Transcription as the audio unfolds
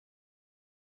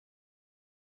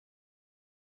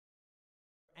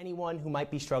anyone who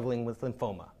might be struggling with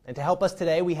lymphoma. And to help us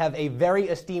today, we have a very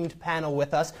esteemed panel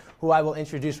with us who I will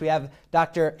introduce. We have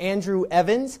Dr. Andrew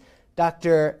Evans,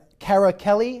 Dr. Kara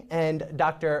Kelly, and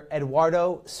Dr.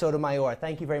 Eduardo Sotomayor.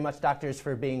 Thank you very much, doctors,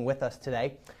 for being with us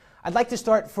today. I'd like to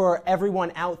start for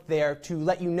everyone out there to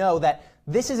let you know that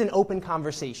this is an open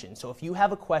conversation. So if you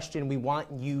have a question, we want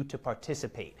you to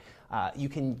participate. You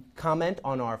can comment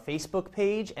on our Facebook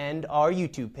page and our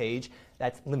YouTube page.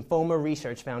 That's Lymphoma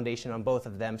Research Foundation on both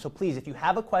of them. So please, if you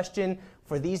have a question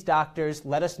for these doctors,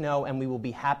 let us know and we will be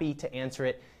happy to answer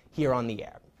it here on the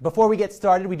air. Before we get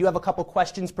started, we do have a couple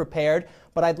questions prepared,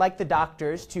 but I'd like the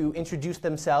doctors to introduce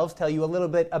themselves, tell you a little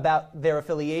bit about their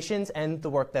affiliations and the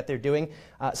work that they're doing.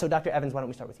 So Dr. Evans, why don't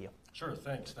we start with you? Sure,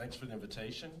 thanks. Thanks for the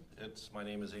invitation. My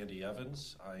name is Andy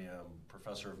Evans. I am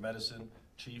professor of medicine,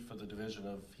 chief of the Division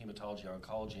of Hematology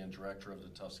Oncology, and director of the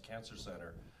Tufts Cancer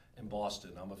Center in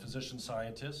Boston. I'm a physician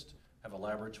scientist, have a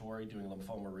laboratory doing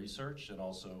lymphoma research, and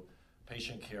also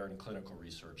patient care and clinical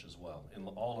research as well,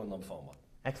 all in lymphoma.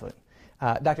 Excellent.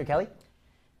 Dr. Kelly?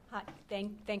 Hi,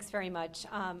 thanks very much.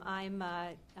 I'm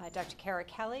Dr. Kara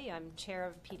Kelly. I'm chair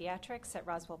of pediatrics at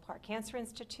Roswell Park Cancer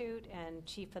Institute and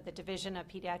chief of the Division of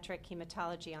Pediatric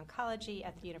Hematology Oncology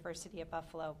at the University of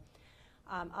Buffalo.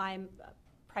 I'm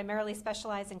primarily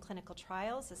specialized in clinical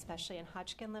trials, especially in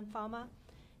Hodgkin lymphoma,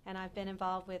 and I've been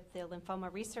involved with the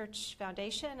Lymphoma Research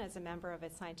Foundation as a member of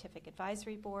its scientific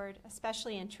advisory board,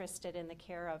 especially interested in the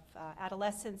care of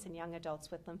adolescents and young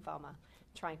adults with lymphoma,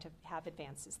 trying to have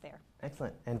advances there.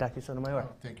 Excellent. And Dr. Sotomayor?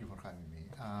 Thank you for having me.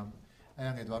 I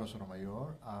am Eduardo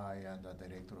Sotomayor. I am the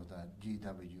director of the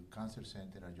GW Cancer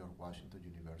Center at George Washington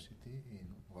University in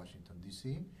Washington,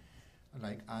 D.C.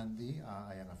 Like Andy,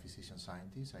 I am a physician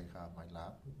scientist. I have my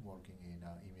lab working in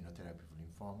immunotherapy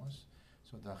for lymphomas.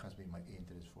 So that has been my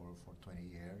interest for 20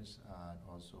 years. And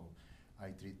also,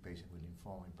 I treat patients with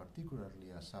lymphoma,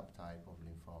 particularly a subtype of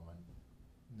lymphoma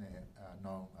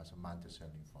known as a mantle cell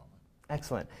lymphoma.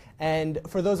 Excellent. And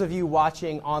for those of you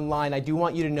watching online, I do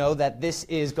want you to know that this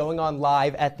is going on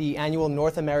live at the annual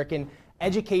North American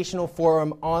Educational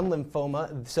Forum on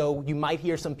Lymphoma. So you might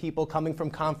hear some people coming from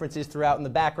conferences throughout in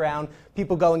the background,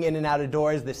 people going in and out of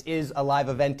doors. This is a live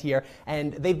event here.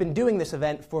 And they've been doing this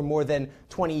event for more than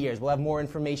 20 years. We'll have more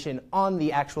information on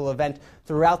the actual event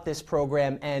throughout this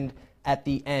program and at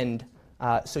the end,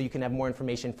 so you can have more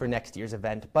information for next year's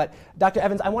event. But Dr.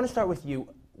 Evans, I want to start with you.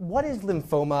 What is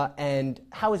lymphoma and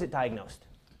how is it diagnosed?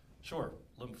 Sure.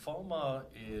 Lymphoma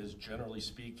is, generally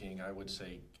speaking, I would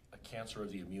say, a cancer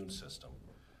of the immune system.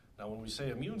 Now, when we say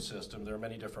immune system, there are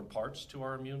many different parts to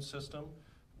our immune system.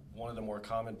 One of the more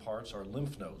common parts are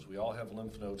lymph nodes. We all have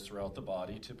lymph nodes throughout the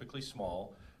body, typically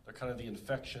small. They're kind of the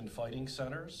infection fighting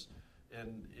centers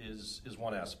and is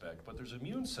one aspect. But there's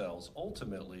immune cells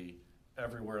ultimately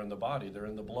everywhere in the body. They're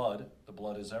in the blood. The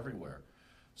blood is everywhere.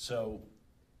 So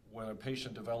when a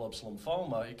patient develops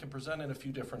lymphoma, it can present in a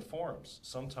few different forms.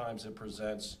 Sometimes it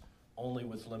presents only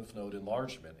with lymph node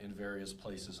enlargement in various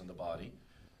places in the body.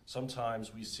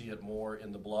 Sometimes we see it more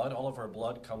in the blood. All of our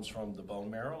blood comes from the bone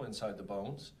marrow inside the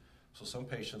bones. So some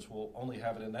patients will only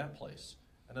have it in that place.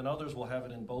 And then others will have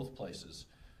it in both places.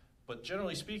 But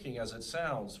generally speaking, as it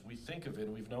sounds, we think of it,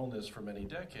 and we've known this for many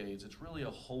decades, it's really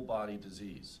a whole body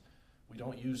disease. We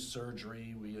don't use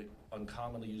surgery, we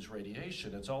uncommonly use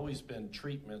radiation. It's always been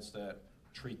treatments that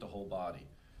treat the whole body.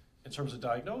 In terms of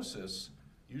diagnosis,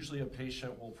 usually a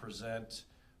patient will present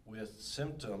with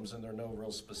symptoms, and there are no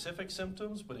real specific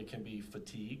symptoms, but it can be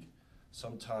fatigue,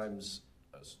 sometimes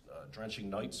drenching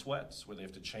night sweats, where they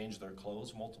have to change their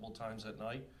clothes multiple times at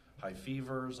night, high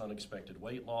fevers, unexpected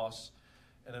weight loss,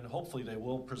 and then hopefully they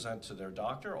will present to their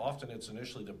doctor. Often it's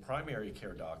initially the primary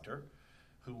care doctor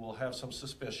who will have some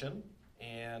suspicion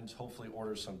and hopefully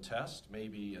order some tests,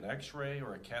 maybe an x-ray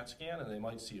or a CAT scan, and they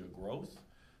might see a growth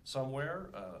somewhere,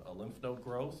 a lymph node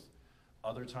growth.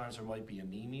 Other times there might be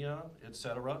anemia,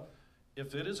 etc.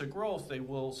 If it is a growth, they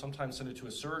will sometimes send it to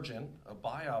a surgeon, a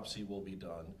biopsy will be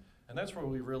done, and that's where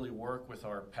we really work with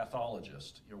our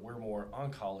pathologist. We're more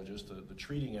oncologists, the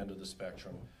treating end of the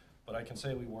spectrum, but I can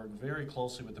say we work very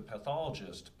closely with the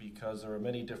pathologist because there are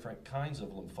many different kinds of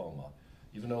lymphoma.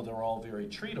 Even though they're all very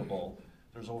treatable,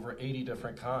 there's over 80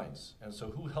 different kinds. And so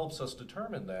who helps us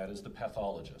determine that is the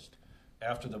pathologist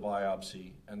after the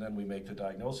biopsy, and then we make the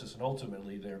diagnosis, and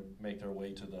ultimately they make their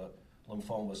way to the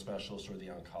lymphoma specialist or the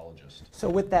oncologist. So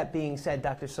with that being said,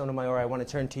 Dr. Sotomayor, I want to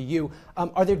turn to you.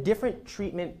 Are there different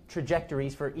treatment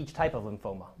trajectories for each type of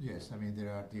lymphoma? Yes, I mean,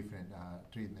 there are different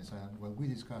treatments. And what we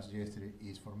discussed yesterday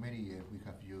is for many years we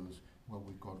have used what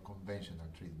we call conventional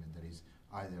treatment, that is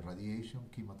either radiation,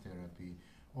 chemotherapy,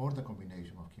 or the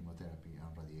combination of chemotherapy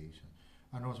and radiation.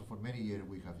 And also for many years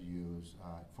we have used,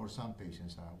 for some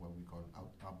patients, what we call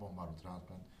a bone marrow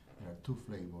transplant. There are two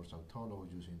flavors,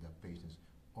 autologous using the patient's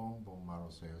own bone marrow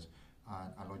cells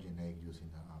and allogeneic using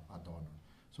a donor.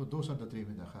 So those are the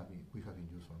treatments that we have been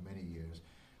used for many years.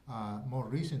 More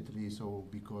recently, so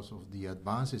because of the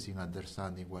advances in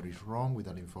understanding what is wrong with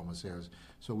the lymphoma cells,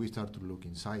 so we start to look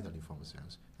inside the lymphoma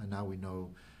cells. And now we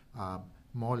know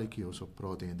molecules of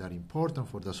protein that are important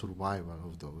for the survival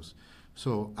of those.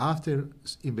 So after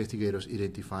investigators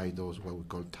identify those, what we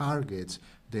call targets,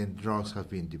 then drugs have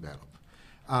been developed.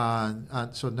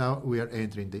 And so now we are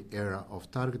entering the era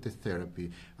of targeted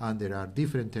therapy, and there are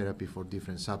different therapies for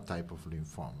different subtypes of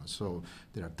lymphoma. So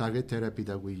there are target therapy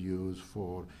that we use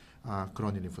for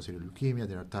chronic lymphocytic leukemia.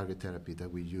 There are target therapy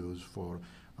that we use for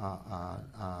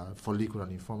follicular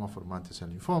lymphoma, for mantle cell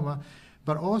lymphoma.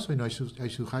 But also, I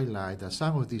should highlight that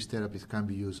some of these therapies can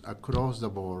be used across the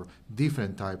board,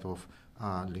 different type of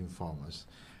lymphomas.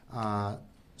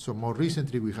 So more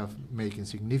recently, we have making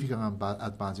significant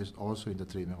advances also in the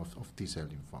treatment of T-cell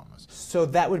lymphomas. So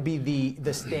that would be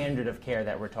the standard of care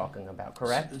that we're talking about,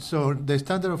 correct? So the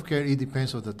standard of care, it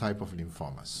depends on the type of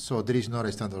lymphomas. So there is not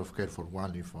a standard of care for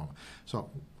one lymphoma.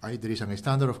 So there is a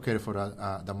standard of care for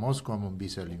the most common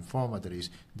B-cell lymphoma. There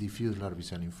is diffuse large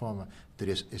B-cell lymphoma. There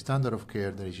is a standard of care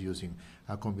that is using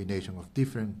a combination of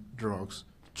different drugs,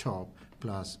 CHOP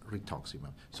plus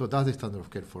rituximab. So that's the standard of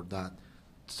care for that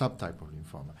subtype of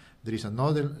lymphoma. There is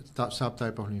another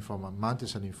subtype of lymphoma, mantle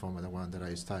cell lymphoma, the one that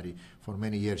I studied for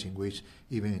many years, in which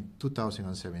even in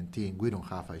 2017 we don't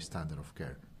have a standard of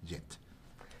care yet.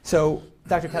 So,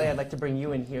 Dr. Kelly, I'd like to bring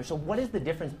you in here. So what is the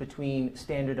difference between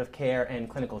standard of care and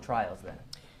clinical trials then?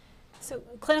 So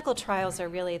clinical trials are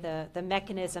really the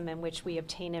mechanism in which we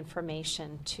obtain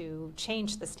information to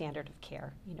change the standard of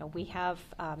care. You know, we have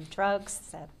drugs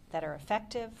that are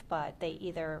effective, but they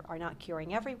either are not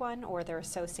curing everyone or they're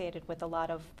associated with a lot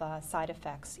of side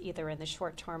effects, either in the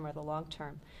short term or the long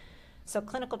term. So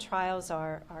clinical trials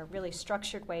are really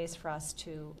structured ways for us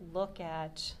to look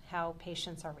at how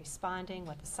patients are responding,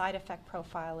 what the side effect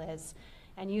profile is,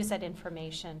 and use that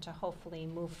information to hopefully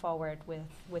move forward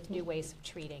with new ways of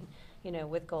treating, you know,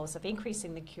 with goals of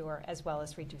increasing the cure as well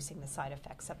as reducing the side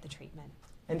effects of the treatment.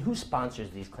 And who sponsors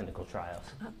these clinical trials?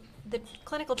 The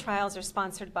clinical trials are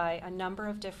sponsored by a number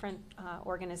of different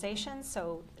organizations.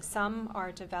 So some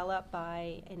are developed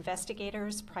by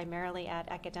investigators, primarily at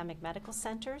academic medical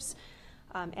centers.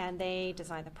 And they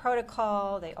design the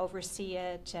protocol, they oversee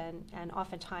it, and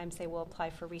oftentimes they will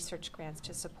apply for research grants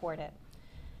to support it.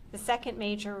 The second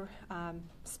major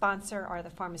sponsor are the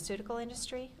pharmaceutical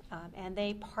industry, and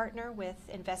they partner with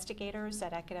investigators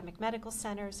at academic medical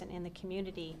centers and in the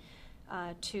community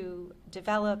to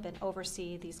develop and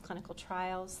oversee these clinical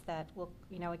trials that will,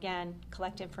 you know, again,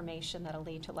 collect information that will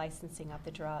lead to licensing of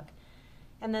the drug.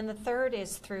 And then the third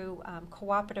is through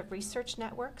cooperative research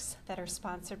networks that are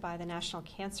sponsored by the National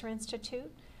Cancer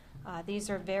Institute. These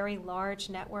are very large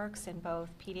networks in both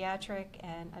pediatric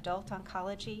and adult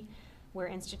oncology, where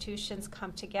institutions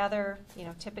come together, you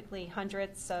know, typically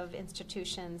hundreds of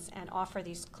institutions, and offer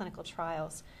these clinical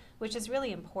trials, which is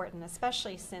really important,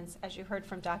 especially since, as you heard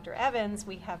from Dr. Evans,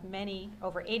 we have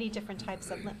over 80 different types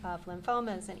of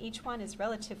lymphomas, and each one is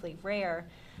relatively rare.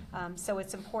 So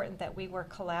it's important that we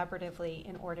work collaboratively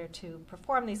in order to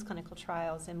perform these clinical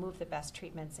trials and move the best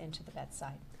treatments into the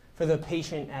bedside. For the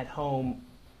patient at home,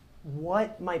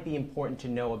 what might be important to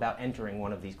know about entering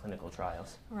one of these clinical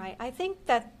trials? Right. I think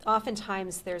that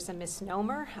oftentimes there's a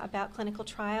misnomer about clinical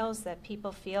trials, that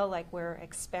people feel like we're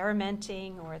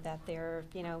experimenting or that they're,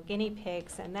 you know, guinea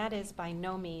pigs, and that is by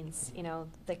no means, you know,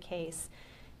 the case.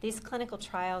 These clinical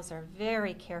trials are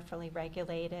very carefully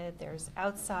regulated. There's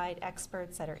outside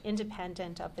experts that are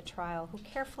independent of the trial who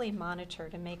carefully monitor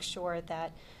to make sure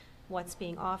that what's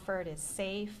being offered is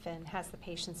safe and has the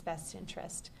patient's best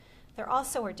interest. There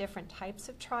also are different types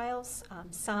of trials,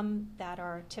 some that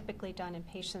are typically done in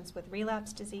patients with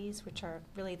relapse disease, which are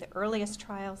really the earliest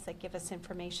trials that give us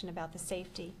information about the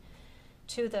safety,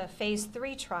 to the phase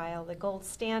 3 trial, the gold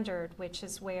standard, which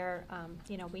is where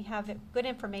you know, we have good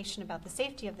information about the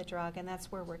safety of the drug, and that's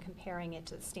where we're comparing it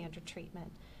to the standard treatment.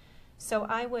 So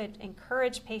I would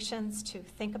encourage patients to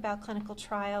think about clinical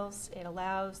trials. It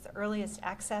allows the earliest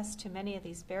access to many of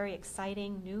these very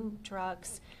exciting new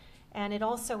drugs. And it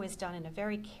also is done in a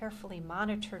very carefully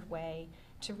monitored way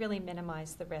to really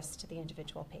minimize the risk to the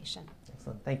individual patient.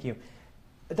 Excellent. Thank you.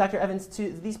 Dr. Evans,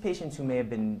 to these patients who may have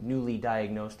been newly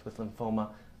diagnosed with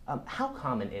lymphoma, how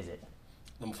common is it?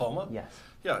 Lymphoma? Yes.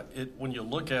 Yeah, when you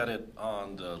look at it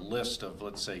on the list of,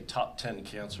 let's say, top 10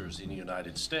 cancers in the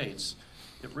United States,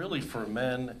 it really, for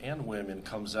men and women,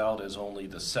 comes out as only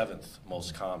the 7th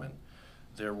most common.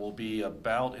 there will be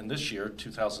about, in this year,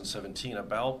 2017,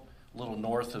 about a little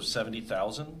north of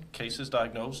 70,000 cases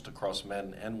diagnosed across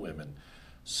men and women.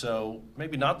 So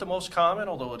maybe not the most common,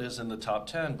 although it is in the top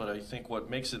 10, but I think what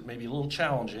makes it maybe a little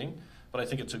challenging, but I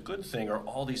think it's a good thing, are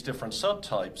all these different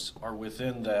subtypes are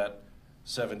within that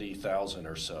 70,000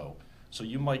 or so. So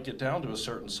you might get down to a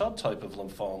certain subtype of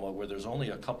lymphoma where there's only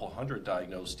a couple hundred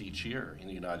diagnosed each year in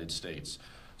the United States.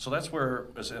 So that's where,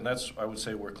 and that's, I would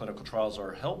say, where clinical trials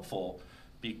are helpful,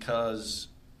 because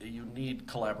you need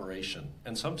collaboration.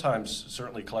 And sometimes,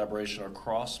 certainly collaboration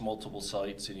across multiple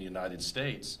sites in the United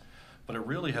States, but it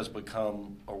really has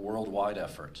become a worldwide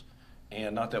effort.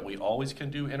 And not that we always can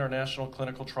do international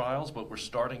clinical trials, but we're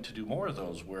starting to do more of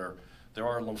those, where there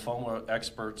are lymphoma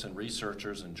experts and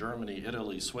researchers in Germany,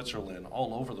 Italy, Switzerland,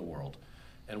 all over the world.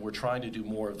 And we're trying to do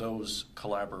more of those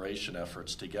collaboration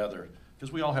efforts together,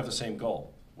 because we all have the same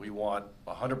goal. We want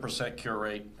 100% cure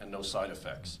rate and no side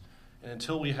effects. And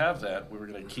until we have that, we're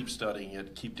going to keep studying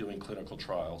it, keep doing clinical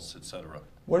trials, et cetera.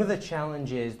 What are the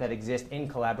challenges that exist in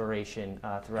collaboration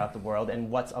throughout the world, and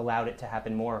what's allowed it to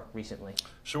happen more recently?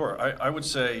 Sure. I would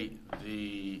say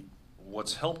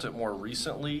what's helped it more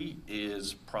recently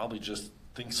is probably just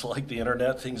things like the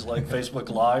internet, things like Facebook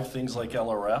Live, things like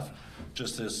LRF,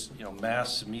 just this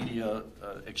mass media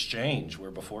exchange, where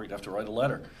before you'd have to write a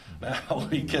letter. Now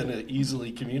we can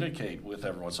easily communicate with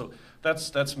everyone. So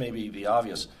that's maybe the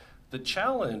obvious. The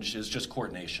challenge is just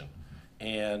coordination.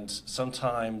 And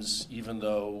sometimes, even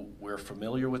though we're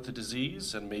familiar with the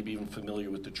disease and maybe even familiar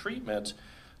with the treatment,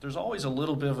 there's always a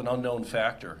little bit of an unknown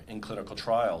factor in clinical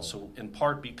trials. So in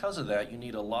part because of that, you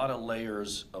need a lot of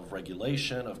layers of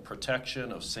regulation, of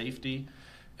protection, of safety,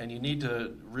 and you need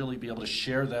to really be able to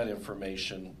share that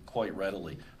information quite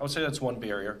readily. I would say that's one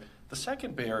barrier. The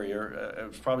second barrier,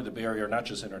 probably the barrier not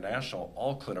just international,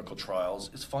 all clinical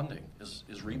trials, is funding, is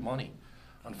money.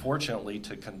 Unfortunately,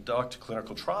 to conduct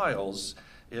clinical trials,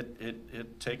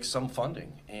 it takes some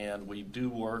funding. And we do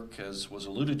work, as was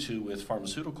alluded to, with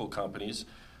pharmaceutical companies.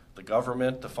 The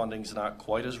government, the funding's not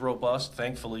quite as robust.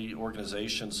 Thankfully,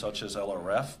 organizations such as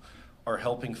LRF are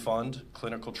helping fund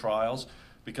clinical trials,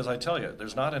 because I tell you,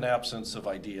 there's not an absence of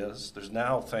ideas. There's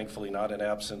now, thankfully, not an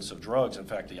absence of drugs. In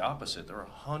fact, the opposite. There are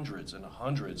hundreds and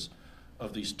hundreds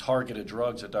of these targeted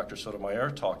drugs that Dr. Sotomayor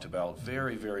talked about,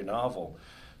 very, very novel.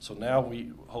 So now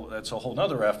that's a whole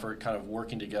other effort, kind of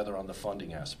working together on the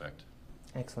funding aspect.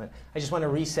 Excellent. I just want to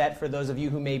reset for those of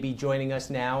you who may be joining us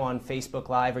now on Facebook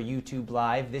Live or YouTube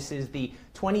Live. This is the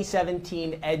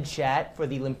 2017 Ed Chat for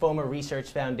the Lymphoma Research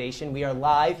Foundation. We are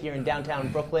live here in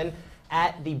downtown Brooklyn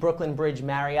at the Brooklyn Bridge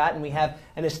Marriott, and we have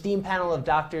an esteemed panel of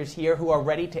doctors here who are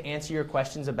ready to answer your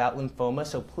questions about lymphoma.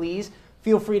 So please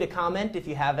feel free to comment if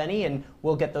you have any, and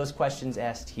we'll get those questions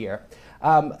asked here.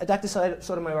 Dr.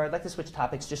 Sotomayor, I'd like to switch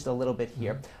topics just a little bit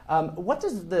here. What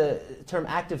does the term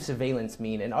active surveillance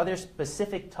mean, and are there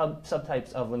specific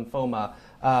subtypes of lymphoma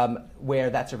where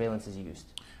that surveillance is used?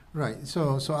 Right.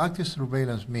 So active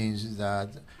surveillance means that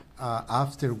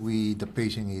after the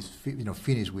patient is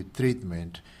finished with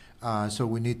treatment, so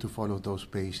we need to follow those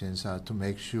patients to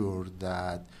make sure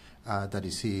that the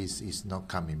disease is not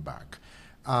coming back.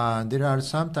 There are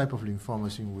some type of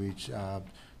lymphomas in which,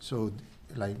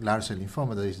 like large cell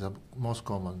lymphoma, that is the most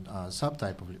common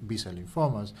subtype of B-cell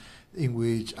lymphomas, in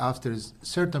which after a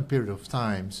certain period of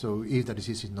time, so if the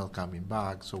disease is not coming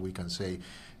back, so we can say,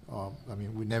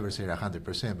 we never say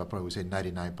 100%, but probably we say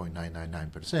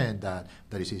 99.999% that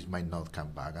the disease might not come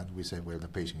back, and we say, well, the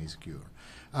patient is cured.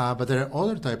 But there are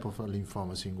other type of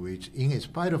lymphomas in which, in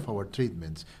spite of our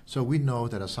treatments, so we know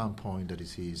that at some point the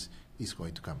disease is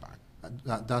going to come back.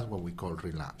 That's what we call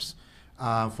relapse.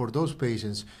 For those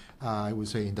patients, I would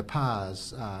say in the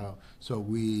past, so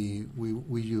we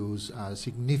use a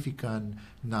significant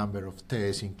number of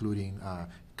tests, including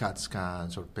CAT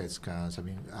scans or PET scans.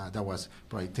 That was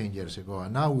probably 10 years ago.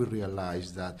 And now we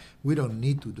realize that we don't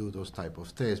need to do those type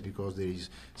of tests because there is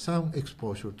some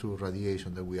exposure to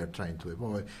radiation that we are trying to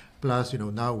avoid. Plus,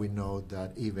 now we know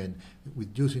that even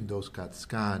with using those CAT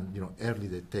scans, early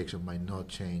detection might not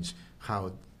change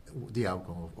how the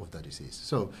outcome of the disease.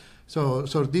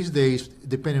 So these days,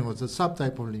 depending on the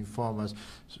subtype of lymphomas,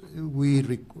 we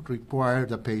require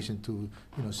the patient to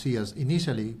see us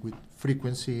initially with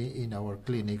frequency in our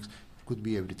clinics. Could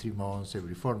be every 3 months,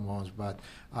 every 4 months, but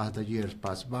as the years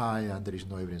pass by and there is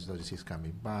no evidence that disease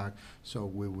coming back, so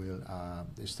we will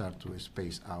start to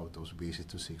space out those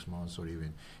visits to 6 months or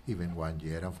even 1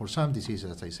 year. And for some diseases,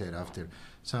 as I said, after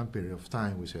some period of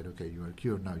time, we said, okay, you are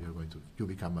cured, now you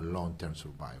become a long-term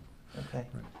survivor. Okay.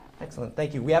 Right. Excellent.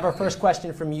 Thank you. We have our first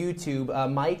question from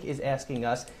YouTube. Mike is asking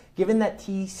us, given that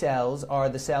T cells are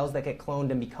the cells that get cloned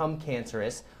and become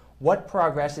cancerous, what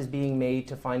progress is being made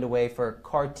to find a way for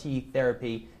CAR T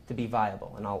therapy to be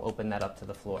viable? And I'll open that up to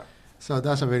the floor. So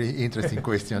that's a very interesting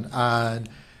question. And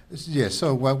yes,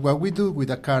 so what we do with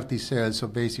the CAR T cells, so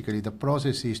basically the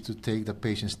process is to take the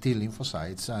patient's T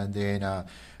lymphocytes and then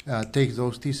take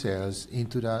those T cells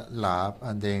into the lab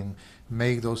and then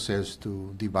make those cells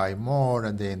to divide more,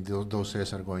 and then those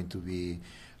cells are going to be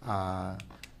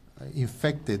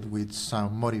infected with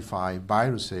some modified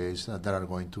viruses that are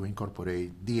going to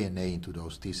incorporate DNA into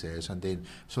those T cells, and then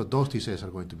so those T cells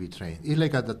are going to be trained. It's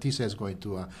like the T cells going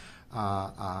to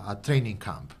a training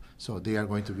camp. So they are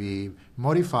going to be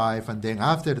modified, and then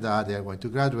after that they are going to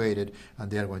graduate it, and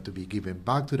they are going to be given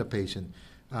back to the patient.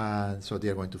 So they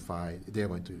are going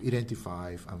to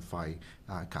identify and fight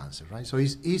cancer, right? So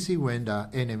it's easy when the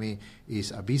enemy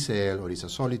is a B cell or is a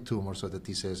solid tumor, so the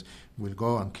T cells will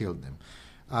go and kill them.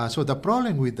 So the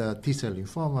problem with the T cell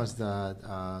lymphomas that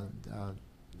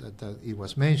it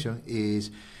was mentioned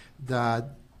is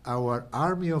that our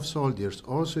army of soldiers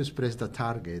also express the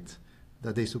target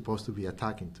that they're supposed to be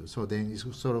attacking to. So then it's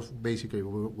sort of basically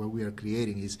what we are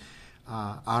creating is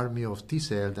army of T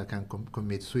cells that can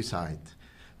commit suicide.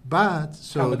 But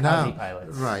so now,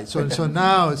 right? So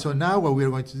now what we are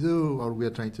going to do, or we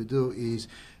are trying to do, is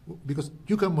because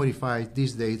you can modify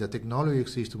these days, the technology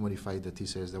exists to modify the T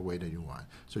cells the way that you want.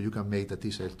 So you can make the T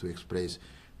cells to express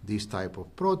this type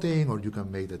of protein, or you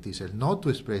can make the T cells not to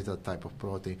express that type of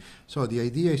protein. So the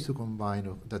idea is to combine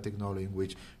the technology in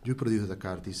which you produce the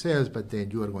CAR T cells, but then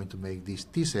you are going to make these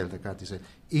T cells, the CAR T cells,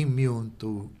 immune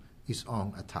to its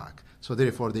own attack. So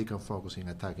therefore, they can focus in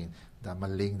attacking the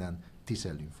malignant T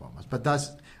cell lymphomas. But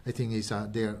that's, I think, is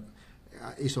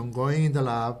it's ongoing in the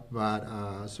lab.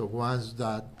 But so once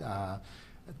that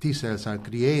T cells are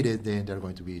created, then they're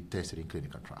going to be tested in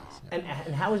clinical trials. Yeah.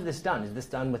 And how is this done? Is this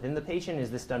done within the patient? Is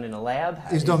this done in a lab?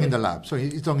 It's done in the lab. So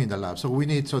it's done in the lab. So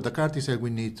the CAR T cell, we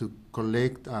need to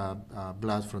collect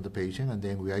blood from the patient, and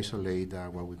then we isolate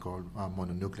what we call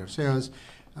mononuclear cells.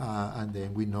 And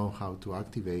then we know how to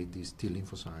activate these T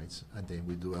lymphocytes, and then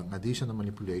we do an additional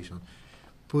manipulation,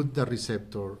 put the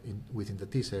receptor within the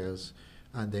T cells,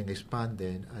 and then expand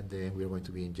them, and then we are going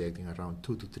to be injecting around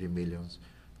 2 to 3 million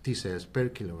T cells per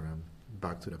kilogram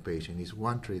back to the patient. It's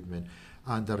one treatment,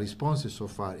 and the responses so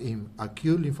far in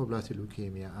acute lymphoblastic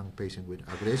leukemia and patients with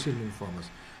aggressive lymphomas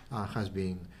has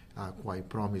been quite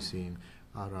promising.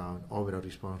 Around overall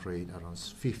response rate around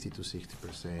 50 to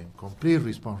 60%, complete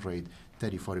response rate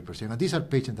 30-40%, and these are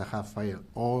patients that have failed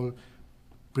all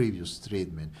previous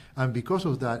treatment. And because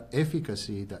of that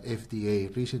efficacy, the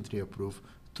FDA recently approved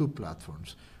 2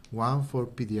 platforms, one for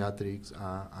pediatrics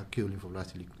acute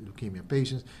lymphoblastic leukemia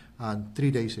patients, and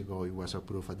 3 days ago it was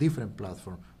approved a different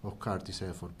platform of CAR T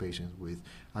cell for patients with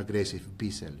aggressive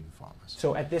B-cell lymphomas.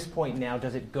 So at this point now,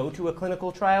 does it go to a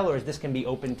clinical trial, or is this can be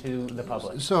open to the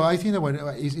public? So I think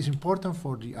that it's important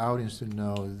for the audience to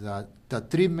know that the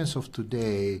treatments of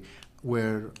today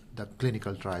were the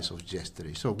clinical trials of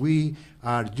yesterday. So we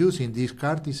are using these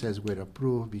CAR T cells were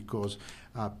approved because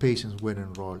patients were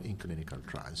enrolled in clinical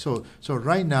trials. So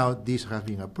right now these have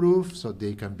been approved, so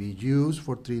they can be used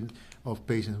for treatment of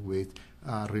patients with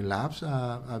relapsed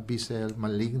B-cell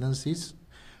malignancies,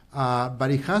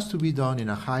 but it has to be done in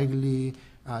a highly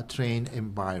trained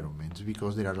environment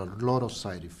because there are a lot of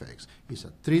side effects. It's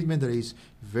a treatment that is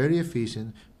very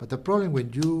efficient, but the problem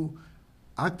when you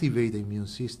activate the immune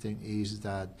system is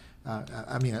that,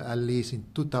 at least in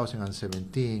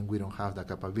 2017, we don't have the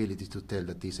capability to tell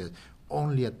the T cells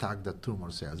only attack the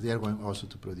tumor cells. They are going also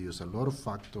to produce a lot of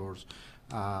factors,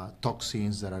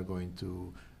 toxins that are going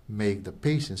to make the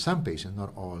patients, some patients,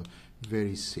 not all,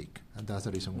 very sick. And that's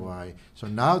the reason why. So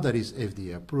now that is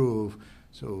FDA approved,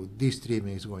 so this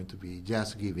treatment is going to be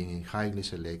just given in highly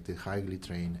selected, highly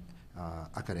trained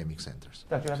academic centers.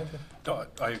 Dr. Evans? No,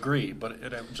 I agree, but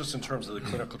just in terms of the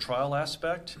clinical trial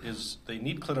aspect, is they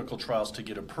need clinical trials to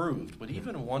get approved, but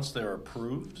even once they're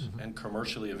approved and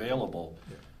commercially available,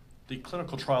 the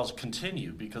clinical trials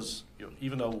continue because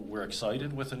even though we're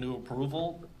excited with a new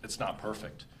approval, it's not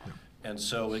perfect. And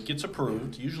so it gets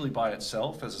approved, usually by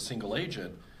itself as a single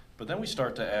agent, but then we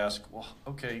start to ask, well,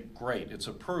 okay, great, it's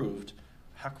approved,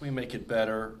 how can we make it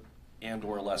better and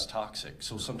or less toxic?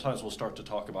 So sometimes we'll start to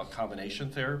talk about combination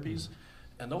therapies,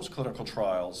 and those clinical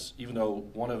trials, even though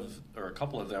one of or a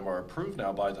couple of them are approved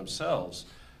now by themselves,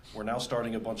 we're now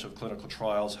starting a bunch of clinical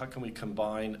trials. How can we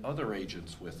combine other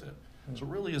agents with it? So it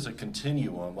really is a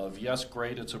continuum of, yes,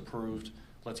 great, it's approved,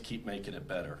 let's keep making it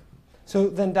better. So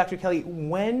then, Dr. Kelly,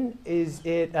 when is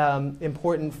it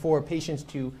important for patients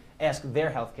to ask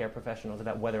their healthcare professionals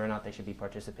about whether or not they should be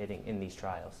participating in these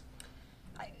trials?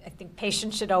 I think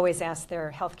patients should always ask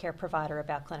their healthcare provider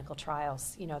about clinical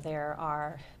trials. You know, there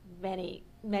are many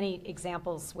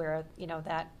examples where, you know,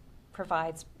 that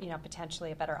provides, you know,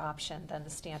 potentially a better option than the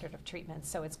standard of treatment.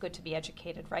 So it's good to be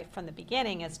educated right from the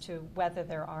beginning as to whether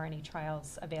there are any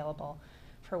trials available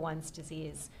for one's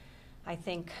disease. I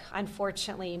think,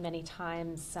 unfortunately, many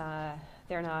times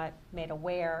they're not made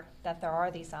aware that there are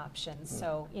these options.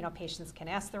 So, you know, patients can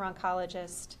ask their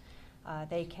oncologist.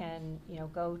 They can, you know,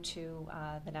 go to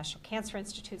the National Cancer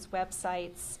Institute's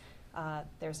websites.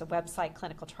 There's a website,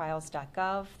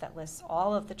 clinicaltrials.gov, that lists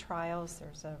all of the trials.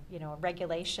 There's a, you know, a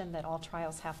regulation that all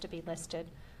trials have to be listed.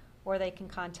 Or they can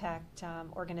contact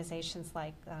organizations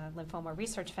like Lymphoma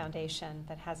Research Foundation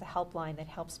that has a helpline that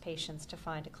helps patients to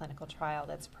find a clinical trial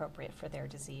that's appropriate for their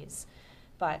disease.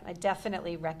 But I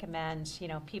definitely recommend, you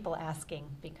know, people asking,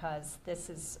 because this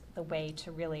is the way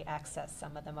to really access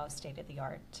some of the most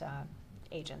state-of-the-art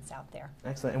agents out there.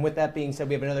 Excellent. And with that being said,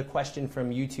 we have another question from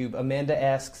YouTube. Amanda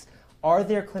asks, are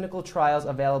there clinical trials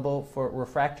available for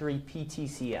refractory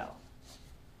PTCL?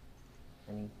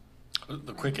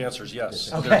 The quick answer is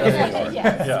yes. Okay. There definitely are.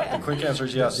 Yes. Yeah, the quick answer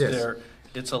is yes. Yes.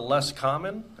 It's a less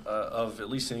common, at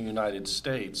least in the United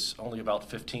States, only about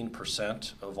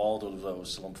 15% of all of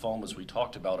those lymphomas we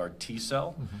talked about are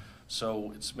T-cell. Mm-hmm.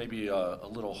 So it's maybe a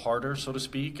little harder, so to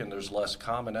speak, and there's less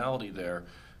commonality there.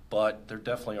 But there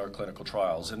definitely are clinical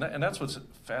trials. And that's what's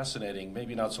fascinating,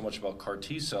 maybe not so much about CAR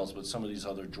T-cells, but some of these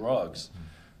other drugs,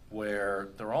 where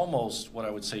they're almost what I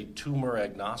would say tumor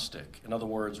agnostic. In other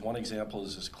words, one example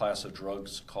is this class of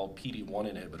drugs called PD-1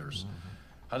 inhibitors. Mm-hmm.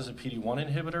 How does a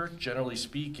PD-1 inhibitor? Generally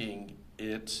speaking,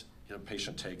 a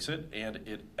patient takes it and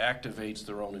it activates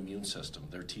their own immune system,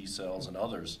 their T cells and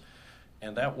others.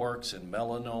 And that works in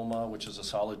melanoma, which is a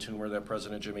solid tumor that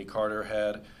President Jimmy Carter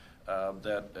had,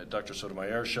 that Dr.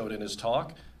 Sotomayor showed in his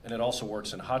talk. And it also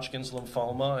works in Hodgkin's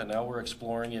lymphoma, and now we're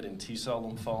exploring it in T-cell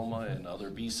lymphoma and other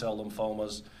B-cell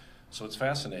lymphomas. So it's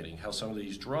fascinating how some of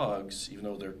these drugs, even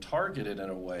though they're targeted in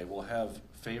a way, will have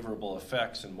favorable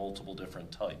effects in multiple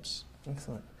different types.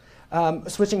 Excellent.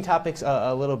 Switching topics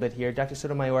a little bit here, Dr.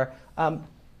 Sotomayor,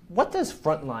 what does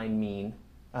frontline mean,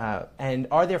 and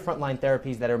are there frontline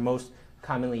therapies that are most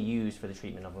commonly used for the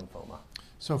treatment of lymphoma?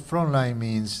 So frontline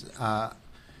means,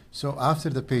 so after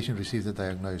the patient receives the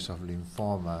diagnosis of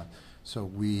lymphoma,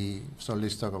 so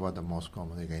let's talk about the most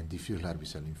common again, diffuse large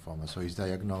B-cell lymphoma. So it's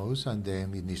diagnosed, and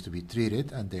then it needs to be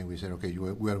treated, and then we say, okay,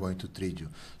 we are going to treat you.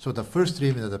 So the first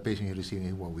treatment that the patient is receiving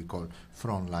is what we call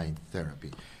frontline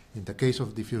therapy. In the case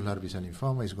of diffuse large B-cell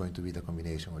lymphoma, it's going to be the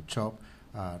combination of CHOP,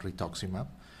 rituximab,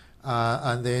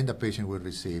 and then the patient will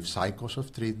receive cycles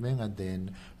of treatment, and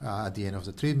then at the end of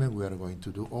the treatment, we are going to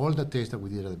do all the tests that we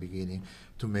did at the beginning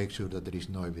to make sure that there is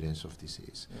no evidence of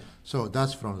disease. Yeah. So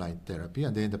that's frontline therapy,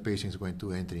 and then the patient is going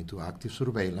to enter into active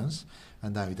surveillance,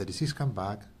 and then if the disease comes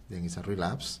back, then it's a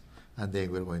relapse, and then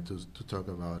we're going to talk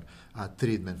about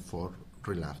treatment for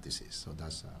relapse disease. So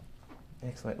that's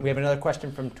excellent. We have another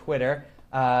question from Twitter.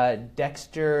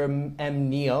 Dexter M.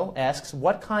 Neal asks,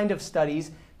 what kind of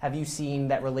studies have you seen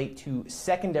that relate to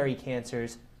secondary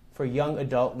cancers for young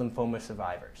adult lymphoma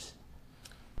survivors?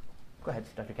 Go ahead,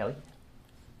 Dr. Kelly.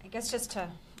 I guess just to,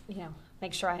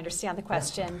 make sure I understand the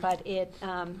question, but it,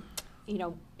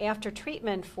 after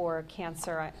treatment for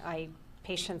cancer,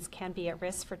 patients can be at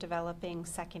risk for developing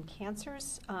second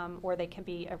cancers, or they can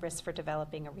be at risk for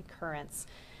developing a recurrence.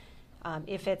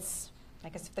 If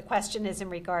the question is in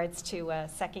regards to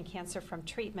second cancer from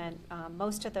treatment,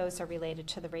 most of those are related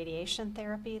to the radiation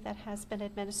therapy that has been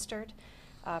administered,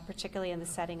 particularly in the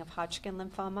setting of Hodgkin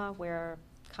lymphoma, where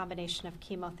combination of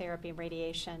chemotherapy and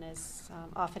radiation is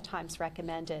oftentimes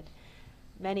recommended.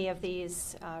 Many of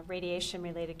these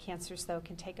radiation-related cancers, though,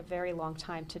 can take a very long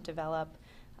time to develop,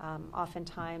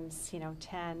 oftentimes,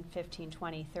 10, 15,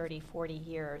 20, 30, 40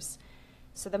 years.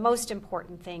 So the most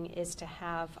important thing is to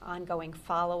have ongoing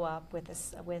follow-up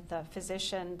with a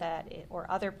physician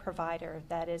or other provider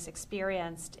that is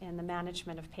experienced in the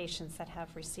management of patients that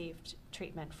have received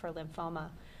treatment for lymphoma.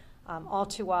 All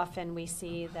too often we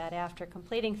see that after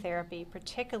completing therapy,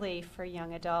 particularly for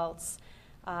young adults,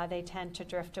 they tend to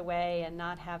drift away and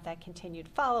not have that continued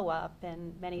follow-up,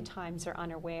 and many times are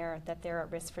unaware that they're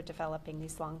at risk for developing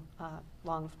these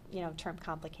long-term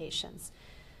complications.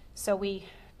 So we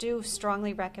do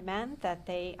strongly recommend that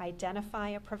they identify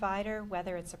a provider,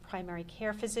 whether it's a primary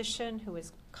care physician who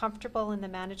is comfortable in the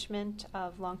management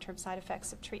of long-term side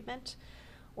effects of treatment,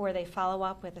 or they follow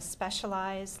up with a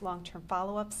specialized long-term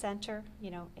follow-up center.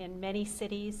 In many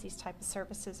cities, these type of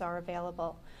services are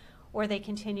available, or they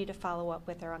continue to follow up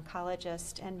with their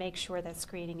oncologist and make sure that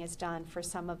screening is done for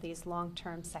some of these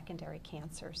long-term secondary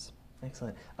cancers.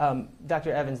 Excellent.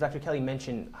 Dr. Evans, Dr. Kelly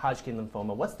mentioned Hodgkin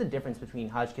lymphoma. What's the difference between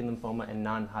Hodgkin lymphoma and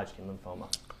non-Hodgkin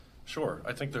lymphoma? Sure.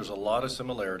 I think there's a lot of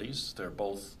similarities. They're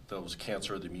both those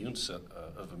cancer of the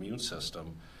immune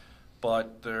system.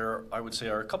 But there, I would say,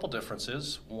 are a couple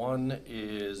differences. One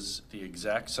is the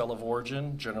exact cell of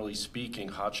origin. Generally speaking,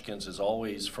 Hodgkin's is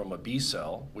always from a B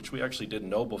cell, which we actually didn't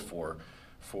know before.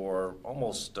 For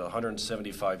almost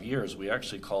 175 years, we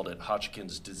actually called it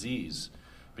Hodgkin's disease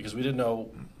because we didn't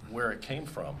know where it came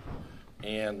from.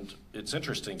 And it's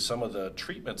interesting, some of the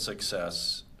treatment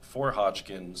success for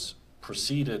Hodgkin's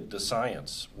preceded the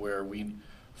science, where we,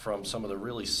 from some of the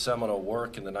really seminal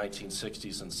work in the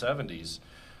 1960s and 70s,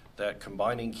 that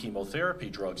combining chemotherapy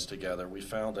drugs together, we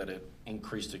found that it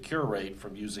increased the cure rate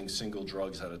from using single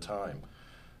drugs at a time.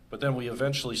 But then we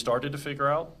eventually started to figure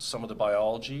out some of the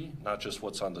biology, not just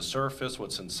what's on the surface,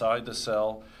 what's inside the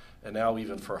cell, and now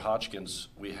even for Hodgkin's,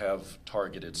 we have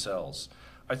targeted cells.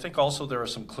 I think also there are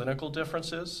some clinical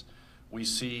differences. We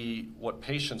see what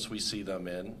patients we see them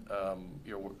in.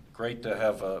 Great to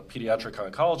have a pediatric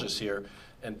oncologist here,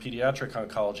 and pediatric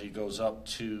oncology goes up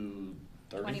to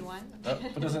 30? 21.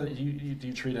 But doesn't it, do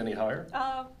you treat any higher?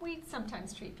 We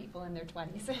sometimes treat people in their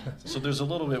 20s. So there's a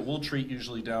little bit, we'll treat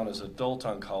usually down as adult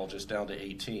oncologists down to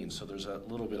 18, so there's a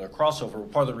little bit of crossover.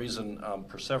 Part of the reason I'm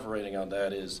perseverating on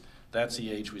that is that's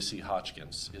the age we see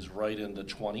Hodgkin's, is right in the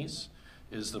 20s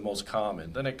is the most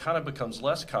common. Then it kind of becomes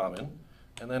less common,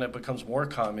 and then it becomes more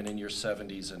common in your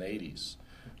 70s and 80s.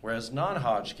 Whereas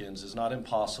non-Hodgkin's is not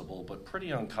impossible, but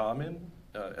pretty uncommon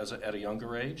at a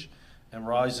younger age, and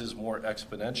rises more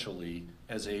exponentially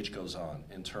as age goes on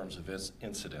in terms of its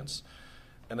incidence.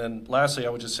 And then lastly, I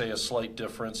would just say a slight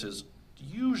difference is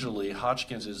usually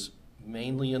Hodgkin's is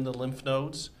mainly in the lymph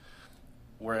nodes,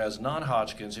 whereas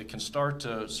non-Hodgkin's, it can start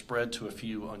to spread to a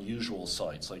few unusual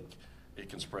sites, like it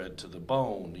can spread to the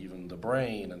bone, even the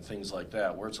brain, and things like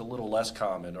that, where it's a little less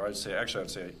common, or I'd say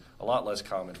a lot less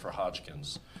common for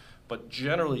Hodgkin's. But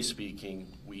generally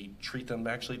speaking, we treat them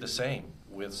actually the same,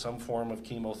 with some form of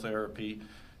chemotherapy,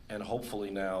 and hopefully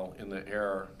now in the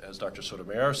era, as Dr.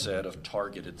 Sotomayor said, of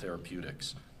targeted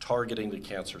therapeutics, targeting the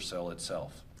cancer cell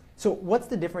itself. So what's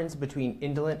the difference between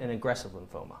indolent and aggressive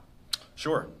lymphoma?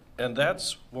 Sure. And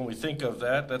that's, when we think of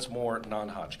that, that's more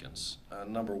non-Hodgkin's,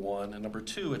 number one. And number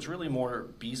two, it's really more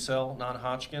B-cell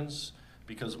non-Hodgkin's,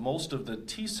 because most of the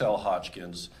T-cell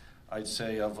Hodgkin's, I'd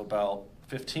say of about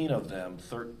 15 of them,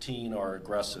 13 are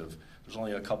aggressive. There's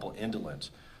only a couple indolent.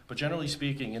 But generally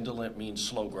speaking, indolent means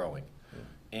slow growing.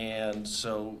 And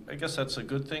so I guess that's a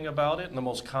good thing about it. And the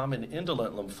most common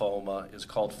indolent lymphoma is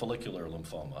called follicular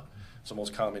lymphoma. It's the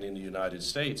most common in the United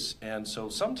States. And so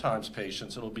sometimes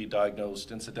patients, it'll be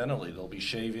diagnosed incidentally. They'll be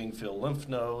shaving, feel lymph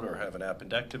node, or have an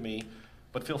appendectomy,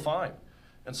 but feel fine.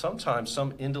 And sometimes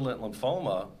some indolent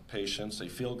lymphoma patients, they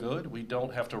feel good. We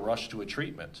don't have to rush to a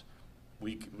treatment.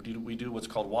 We do what's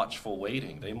called watchful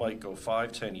waiting. They might go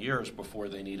 5-10 years before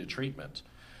they need a treatment.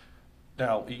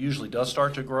 Now, it usually does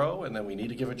start to grow, and then we need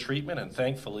to give a treatment, and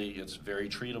thankfully it's very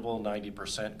treatable,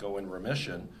 90% go in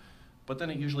remission, but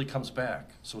then it usually comes back.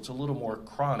 So it's a little more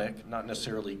chronic, not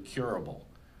necessarily curable.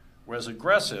 Whereas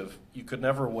aggressive, you could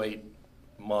never wait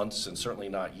months and certainly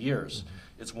not years.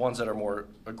 It's ones that are more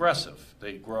aggressive.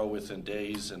 They grow within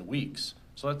days and weeks.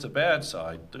 So that's a bad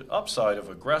side. The upside of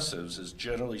aggressives is,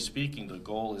 generally speaking, the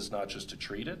goal is not just to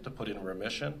treat it, to put it in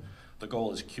remission. The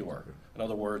goal is cure. In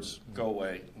other words, go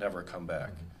away, never come back.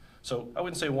 So I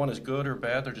wouldn't say one is good or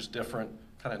bad. They're just different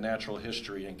kind of natural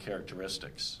history and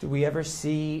characteristics. Do we ever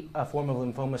see a form of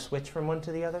lymphoma switch from one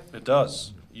to the other? It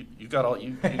does. You got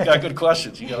good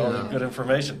questions. You got all the good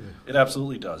information. It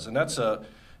absolutely does. And that's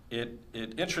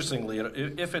interestingly,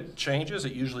 if it changes,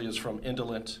 it usually is from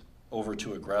indolent over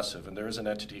to aggressive. And there is an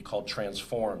entity called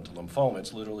transformed lymphoma.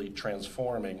 It's literally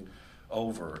transforming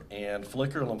over. And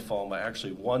follicular lymphoma,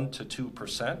 actually 1% to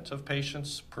 2% of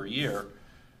patients per year,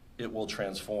 it will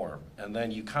transform. And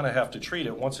then you kind of have to treat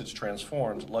it once it's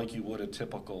transformed like you would a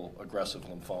typical aggressive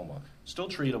lymphoma. Still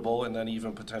treatable and then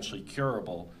even potentially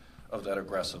curable of that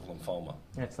aggressive lymphoma.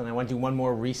 Excellent. I want to do one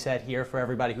more reset here for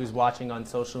everybody who's watching on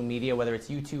social media, whether it's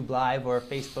YouTube Live or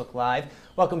Facebook Live.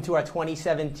 Welcome to our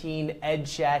 2017 Ed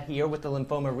Chat here with the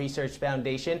Lymphoma Research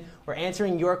Foundation. We're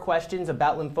answering your questions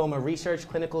about lymphoma research,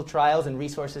 clinical trials, and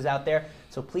resources out there.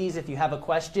 So please, if you have a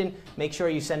question, make sure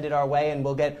you send it our way, and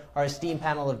we'll get our esteemed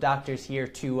panel of doctors here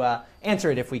to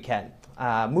answer it if we can.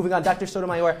 Moving on, Dr.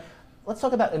 Sotomayor, let's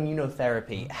talk about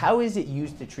immunotherapy. How is it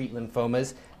used to treat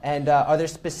lymphomas? And are there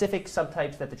specific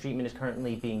subtypes that the treatment is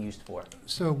currently being used for?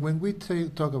 So when we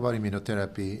talk about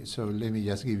immunotherapy, so let me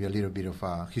just give you a little bit of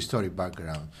a historic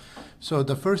background. So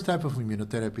the first type of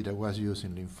immunotherapy that was used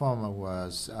in lymphoma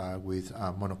was with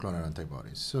monoclonal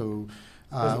antibodies. So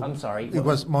I'm sorry. It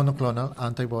was monoclonal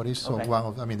antibodies. So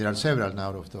Okay. there are several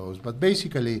now of those, but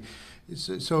basically,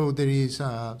 so there is,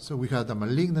 so we have the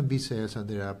malignant B cells, and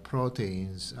there are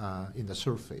proteins on the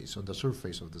surface of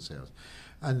the cells.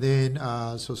 And then,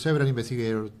 so several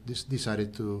investigators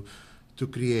decided to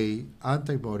create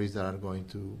antibodies that are going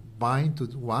to bind to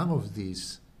one of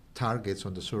these targets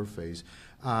on the surface,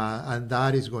 and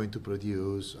that is going to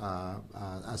produce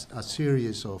a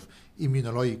series of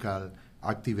immunological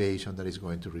activation that is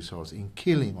going to result in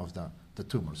killing of the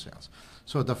tumor cells.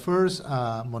 So the first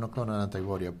monoclonal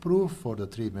antibody approved for the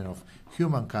treatment of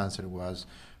human cancer was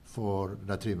for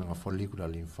the treatment of follicular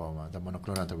lymphoma. The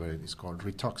monoclonal antibody is called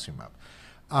rituximab.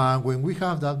 When we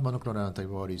have that monoclonal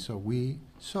antibody, so we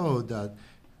saw that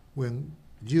when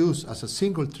used as a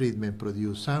single treatment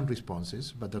produced some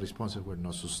responses, but the responses were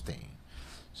not sustained.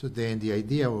 So then the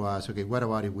idea was, okay, what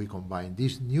about if we combine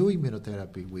this new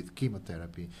immunotherapy with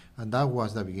chemotherapy? And that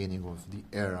was the beginning of the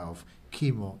era of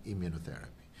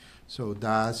chemoimmunotherapy. So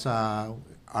that's our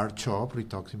CHOP,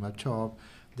 rituximab CHOP.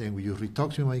 Then we use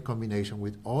rituximab in combination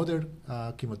with other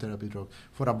chemotherapy drugs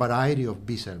for a variety of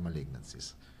B-cell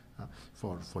malignancies.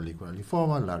 For follicular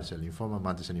lymphoma, large cell lymphoma,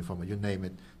 mantle cell lymphoma, you name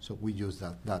it. So we use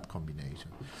that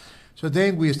combination. So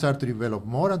then we start to develop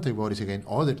more antibodies against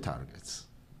other targets,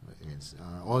 against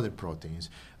other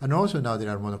proteins. And also now there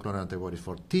are monoclonal antibodies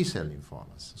for T-cell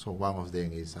lymphomas. So one of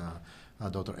them is,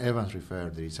 Dr. Evans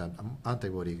referred, there is an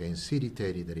antibody against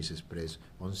CD30 that is expressed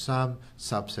on some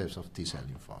subsets of T-cell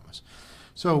lymphomas.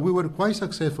 So we were quite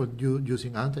successful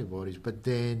using antibodies, but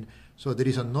then, so there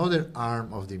is another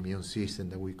arm of the immune system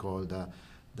that we call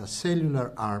the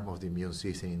cellular arm of the immune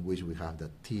system, in which we have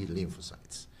the T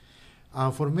lymphocytes.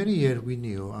 For many years we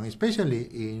knew, and especially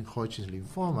in Hodgkin's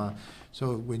lymphoma,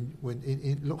 so when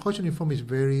Hodgkin's lymphoma is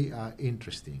very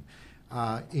interesting.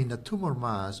 In the tumor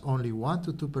mass, only 1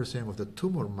 to 2% of the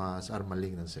tumor mass are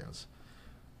malignant cells.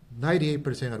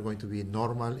 98% are going to be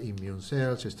normal immune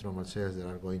cells, stromal cells that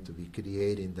are going to be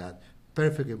creating that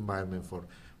perfect environment for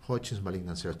Hodgkin's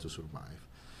malignant cells to survive.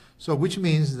 So which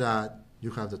means that you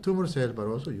have the tumor cells, but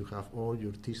also you have all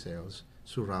your T cells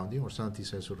surrounding, or some T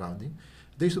cells surrounding.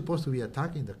 They're supposed to be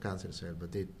attacking the cancer cell,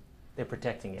 but they're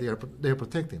protecting it. They're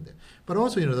protecting them. But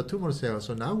also, the tumor cells,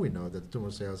 so now we know that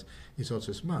tumor cells is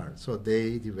also smart. So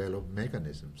they develop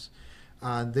mechanisms.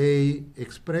 And they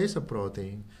express a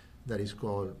protein that is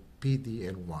called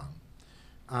PD-L1.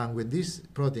 And when this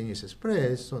protein is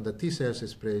expressed, so the T cells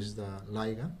express the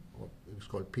ligand, or it's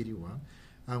called PD-1.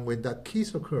 And when that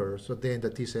kiss occurs, so then the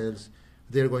T cells,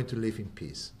 they're going to live in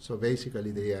peace. So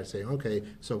basically they are saying, okay,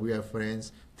 so we are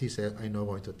friends, T cells, I'm not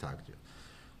going to attack you.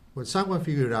 Well, someone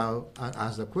figured out and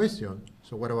asked the question,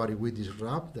 so what about if we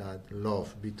disrupt that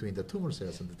love between the tumor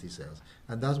cells and the T cells?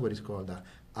 And that's what is called the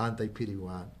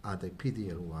anti-PD-1,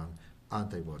 anti-PD-L1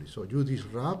 antibody. So you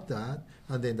disrupt that,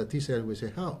 and then the T cell will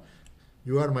say, oh,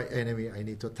 you are my enemy, I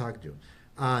need to attack you.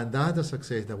 And that's the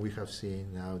success that we have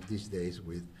seen now these days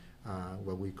with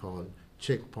what we call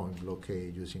checkpoint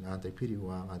blockade using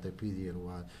anti-PD-1,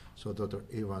 anti-PD-L1. So Dr.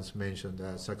 Evans mentioned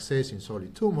that success in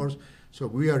solid tumors. So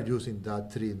we are using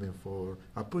that treatment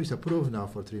it's approved now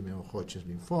for treatment of Hodgkin's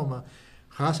lymphoma,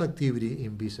 has activity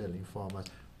in B-cell lymphomas,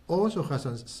 also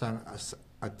has some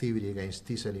activity against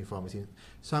T-cell lymphomas.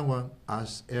 Someone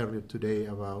asked earlier today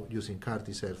about using CAR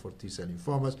T-cell for T-cell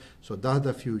lymphomas, so that's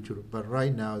the future. But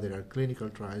right now there are clinical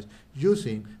trials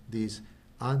using these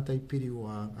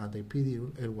anti-PD-1,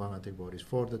 anti-PD-L1 antibodies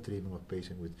for the treatment of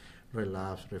patients with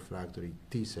relapsed refractory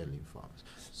T-cell lymphomas.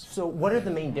 So what are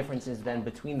the main differences then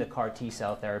between the CAR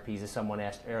T-cell therapies, as someone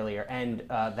asked earlier, and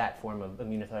that form of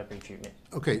immunotherapy treatment?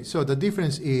 Okay, so the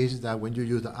difference is that when you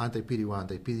use the anti-PD-1,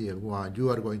 anti-PD-L1,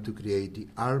 you are going to create the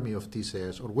army of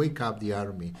T-cells, or wake up the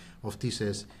army of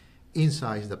T-cells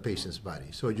inside the patient's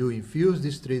body. So you infuse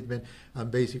this treatment,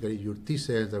 and basically your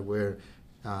T-cells that were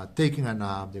taking a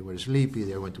nap, they were sleepy,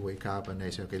 they are going to wake up, and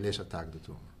they say, okay, let's attack the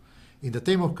tumor. In the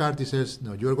time of CAR T-cells,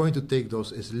 no, you're going to take those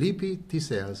sleepy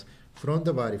T-cells from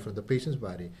the body, from the patient's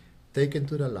body, take them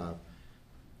to the lab,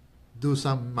 do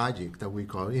some magic that we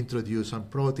call, introduce some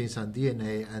proteins and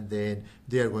DNA, and then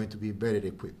they are going to be better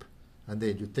equipped. And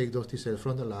then you take those T-cells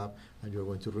from the lab, and you're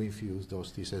going to reinfuse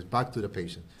those T-cells back to the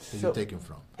patient that you take them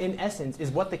from. In essence,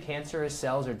 is what the cancerous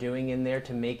cells are doing in there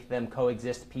to make them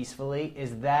coexist peacefully,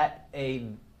 is that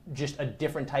just a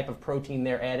different type of protein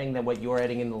they're adding than what you're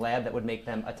adding in the lab that would make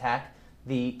them attack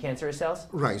the cancerous cells?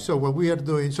 Right. So what we are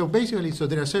doing, so basically, so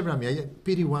there are several. I mean,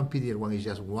 PD-1, PD-L1 is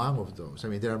just one of those. I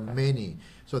mean, there are many.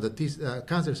 So that these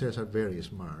cancer cells are very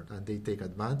smart, and they take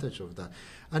advantage of that.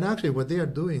 And actually, what they are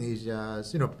doing is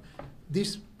just,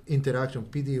 this interaction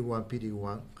PD-1,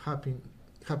 PD-1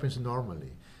 happens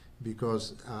normally,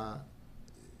 because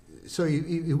so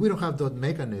if we don't have those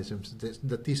mechanisms,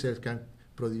 the T cells can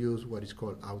produce what is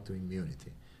called autoimmunity.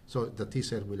 So the T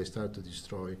cells will start to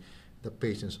destroy the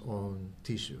patient's own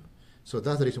tissue. So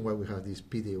that's the reason why we have this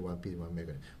PD-1, PD-1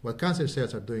 mechanism. What cancer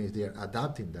cells are doing is they are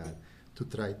adapting that to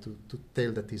try to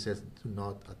tell the T cells to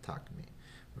not attack me.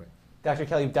 Right. Dr.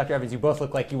 Kelly, Dr. Evans, you both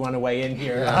look like you want to weigh in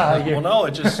here. Well, no,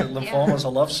 it just, lymphoma is a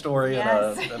love story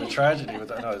Yes. and a tragedy.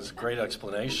 No, it's a great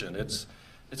explanation. It's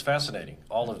fascinating,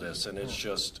 all of this, and it's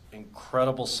just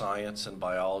incredible science and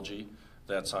biology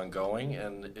that's ongoing,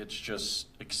 and it's just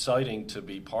exciting to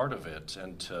be part of it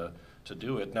and to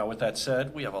do it. Now, with that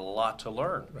said, we have a lot to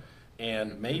learn. Right.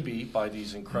 And maybe by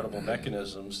these incredible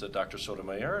mechanisms that Dr.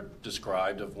 Sotomayor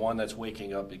described, of one that's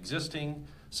waking up existing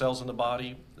cells in the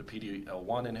body, the PD-L1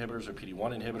 inhibitors or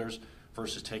PD-1 inhibitors,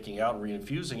 versus taking out and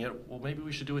reinfusing it, well, maybe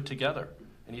we should do it together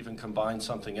and even combine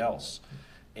something else.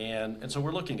 And so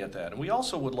we're looking at that. And we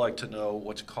also would like to know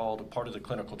what's called, a part of the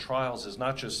clinical trials is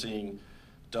not just seeing,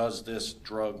 does this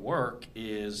drug work,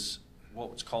 is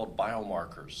what's called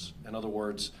biomarkers. In other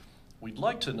words, we'd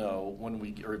like to know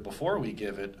before we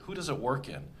give it, who does it work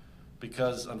in?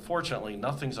 Because unfortunately,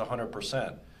 nothing's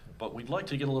 100%. But we'd like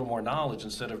to get a little more knowledge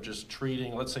instead of just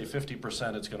treating, let's say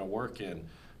 50% it's going to work in.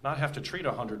 Not have to treat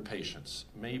 100 patients.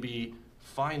 Maybe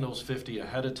find those 50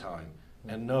 ahead of time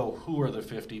and know who are the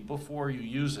 50 before you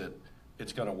use it,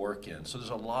 it's going to work in. So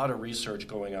there's a lot of research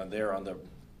going on there on the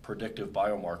predictive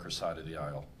biomarker side of the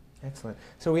aisle. Excellent.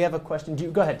 So we have a question.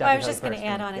 Go ahead, Dr. Well, I was Kelly, just going first. to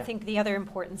add on, Yeah. I think the other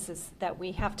importance is that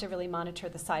we have to really monitor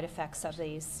the side effects of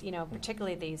these,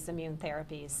 particularly these immune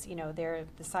therapies.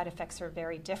 The side effects are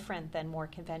very different than more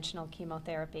conventional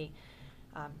chemotherapy.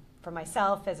 For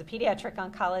myself, as a pediatric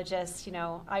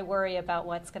oncologist, I worry about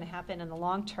what's going to happen in the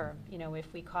long term.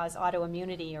 If we cause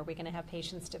autoimmunity, are we going to have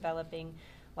patients developing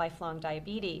lifelong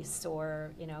diabetes or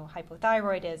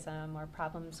hypothyroidism or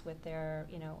problems with their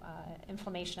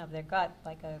inflammation of their gut,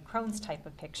 like a Crohn's type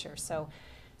of picture. So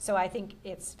I think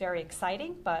it's very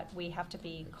exciting, but we have to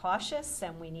be cautious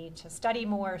and we need to study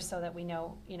more so that we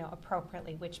know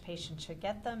appropriately which patients should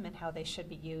get them and how they should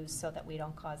be used so that we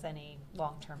don't cause any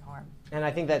long-term harm. And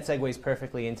I think that segues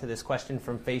perfectly into this question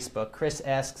from Facebook. Chris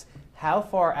asks, how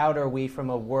far out are we from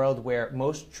a world where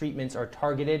most treatments are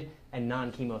targeted and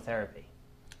non-chemotherapy?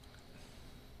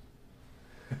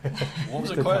 What was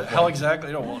the question? How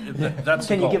exactly? That's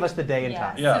the Can goal. you give us the day and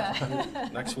time? Yeah,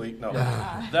 next week. No,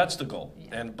 that's the goal.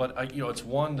 But it's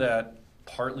one that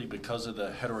partly because of the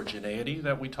heterogeneity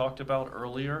that we talked about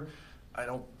earlier.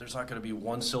 There's not going to be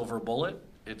one silver bullet.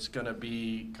 It's going to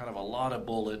be kind of a lot of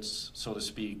bullets, so to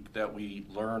speak, that we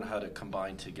learn how to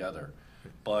combine together.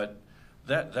 But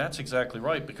that's exactly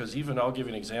right, because I'll give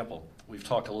you an example. We've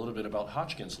talked a little bit about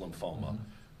Hodgkin's lymphoma. Mm-hmm.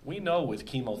 We know with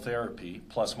chemotherapy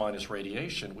plus minus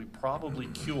radiation, we probably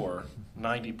cure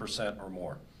 90% or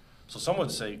more. So someone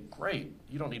would say, great,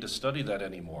 you don't need to study that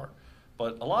anymore.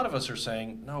 But a lot of us are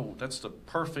saying, no, that's the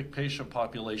perfect patient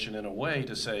population in a way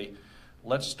to say,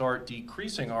 let's start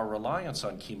decreasing our reliance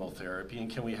on chemotherapy, and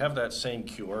can we have that same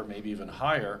cure, maybe even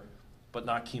higher, but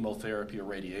not chemotherapy or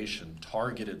radiation,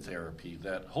 targeted therapy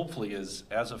that hopefully is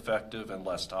as effective and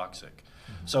less toxic.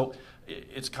 Mm-hmm. So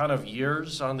it's kind of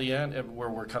years on the end where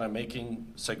we're kind of making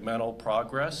segmental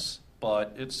progress,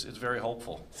 but it's very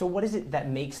hopeful. So what is it that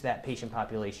makes that patient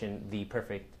population the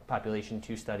perfect population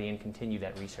to study and continue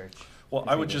that research? Well,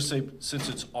 I would just say, since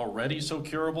it's already so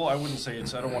curable, I wouldn't say I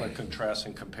don't want to contrast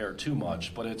and compare too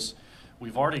much, but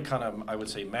we've already kind of, I would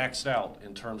say, maxed out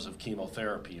in terms of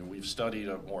chemotherapy, and we've studied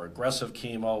a more aggressive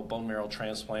chemo, bone marrow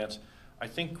transplants. I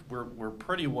think we're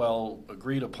pretty well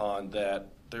agreed upon that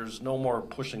there's no more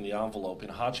pushing the envelope in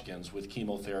Hodgkin's with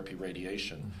chemotherapy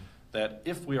radiation. Mm-hmm. That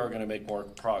if we are going to make more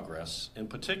progress, in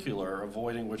particular,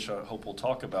 avoiding, which I hope we'll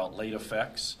talk about, late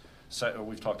effects.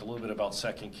 We've talked a little bit about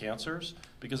second cancers,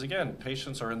 because again,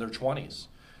 patients are in their 20s.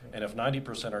 And if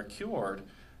 90% are cured,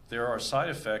 there are side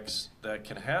effects that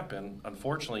can happen,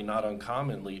 unfortunately not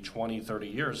uncommonly, 20, 30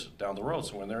 years down the road.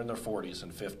 So when they're in their 40s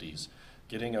and 50s,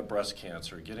 getting a breast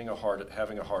cancer, having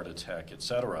a heart attack,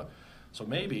 etc. So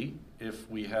maybe if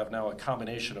we have now a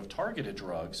combination of targeted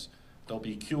drugs, they'll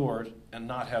be cured and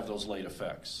not have those late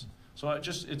effects. So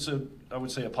I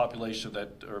would say a population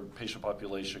or patient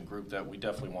population group that we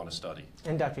definitely want to study.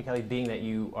 And Dr. Kelly, being that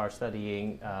you are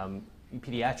studying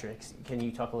pediatrics. Can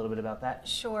you talk a little bit about that?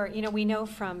 Sure. You know, we know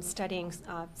from studying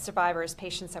survivors,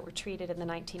 patients that were treated in the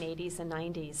 1980s and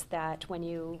 90s, that when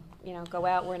you go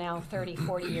out, we're now 30,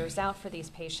 40 years out for these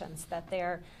patients, that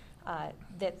they're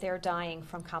dying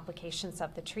from complications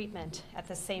of the treatment at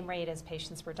the same rate as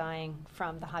patients were dying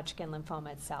from the Hodgkin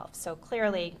lymphoma itself. So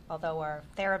clearly, although our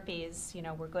therapies,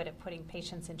 were good at putting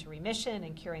patients into remission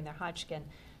and curing their Hodgkin,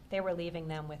 they were leaving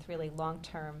them with really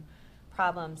long-term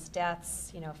problems,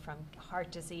 deaths, from heart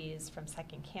disease, from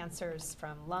second cancers,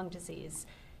 from lung disease.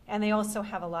 And they also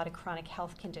have a lot of chronic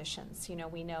health conditions.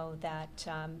 We know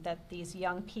that these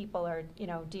young people are,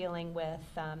 dealing with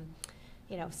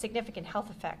significant health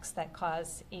effects that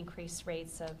cause increased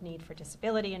rates of need for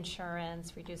disability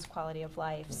insurance, reduced quality of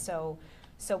life. So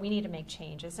we need to make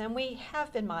changes. And we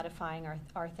have been modifying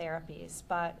our therapies,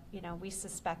 but we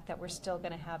suspect that we're still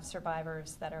going to have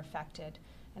survivors that are affected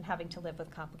and having to live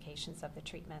with complications of the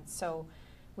treatment. So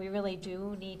we really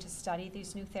do need to study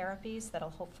these new therapies that'll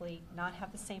hopefully not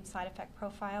have the same side effect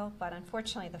profile, but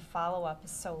unfortunately the follow-up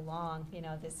is so long.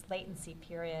 This latency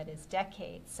period is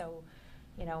decades. So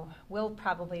we'll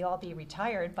probably all be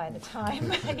retired by the time,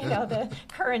 the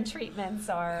current treatments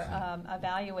are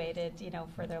evaluated,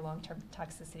 for their long-term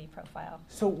toxicity profile.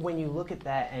 So when you look at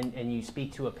that and you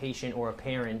speak to a patient or a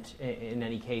parent in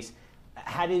any case,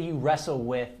 how do you wrestle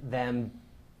with them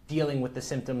dealing with the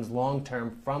symptoms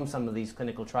long-term from some of these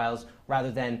clinical trials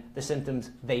rather than the symptoms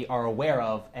they are aware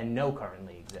of and know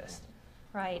currently exist?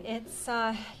 Right. It's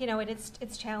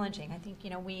it's challenging. I think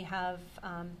we have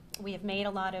made a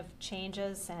lot of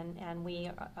changes, and we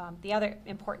the other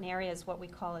important area is what we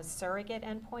call as surrogate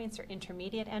endpoints or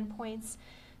intermediate endpoints,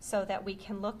 so that we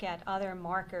can look at other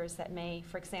markers that may,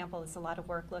 for example, there's a lot of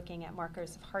work looking at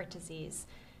markers of heart disease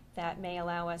that may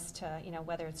allow us to,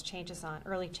 whether it's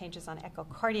early changes on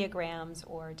echocardiograms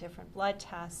or different blood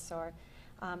tests or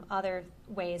other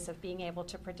ways of being able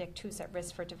to predict who's at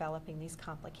risk for developing these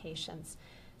complications.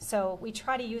 So we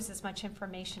try to use as much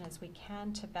information as we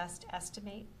can to best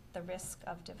estimate the risk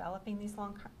of developing these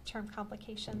long-term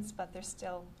complications, but there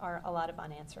still are a lot of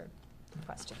unanswered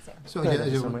questions there. So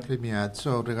let me add.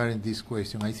 So regarding this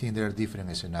question, I think there are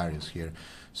different scenarios here.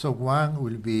 So one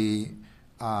will be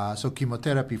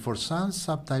chemotherapy for some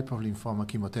subtype of lymphoma,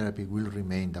 chemotherapy will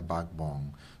remain the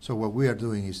backbone. So what we are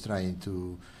doing is trying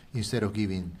to, instead of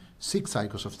giving 6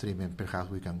 cycles of treatment,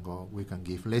 perhaps we can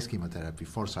give less chemotherapy,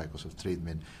 4 cycles of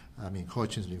treatment. I mean,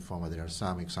 Hodgkin's lymphoma, there are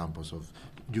some examples of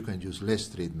you can use less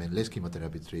treatment, less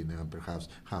chemotherapy treatment, and perhaps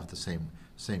have the same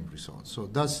results. So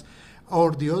that's,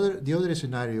 or the other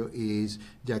scenario is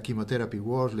that chemotherapy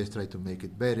works, let's try to make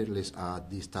it better, let's add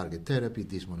this target therapy,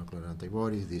 this monoclonal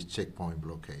antibodies, this checkpoint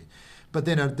blockade. But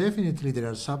there are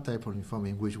subtypes of lymphoma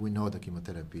in which we know that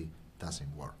chemotherapy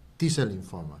doesn't work. T-cell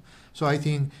lymphoma. So I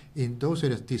think in those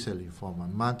areas, T-cell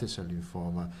lymphoma, mantle cell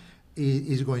lymphoma, it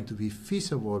is going to be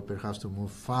feasible perhaps to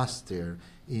move faster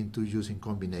into using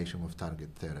combination of target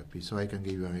therapy. So I can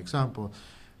give you an example.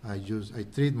 I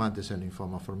treat mantle cell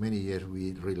lymphoma for many years.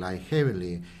 We rely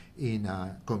heavily in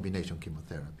combination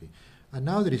chemotherapy. And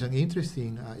now there is an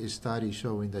interesting study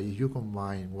showing that if you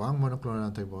combine one monoclonal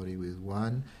antibody with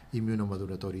one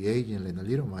immunomodulatory agent,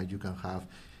 lenalidomide, you can have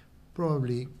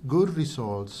probably good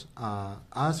results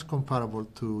as comparable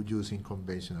to using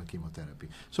conventional chemotherapy.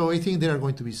 So I think there are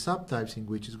going to be subtypes in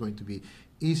which it's going to be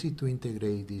easy to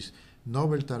integrate this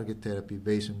novel target therapy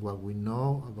based on what we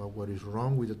know about what is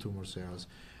wrong with the tumor cells.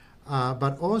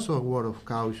 But also a word of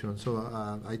caution. So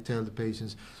I tell the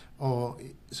patients,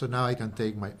 so now I can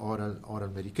take my oral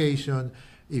medication.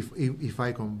 If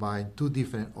I combine 2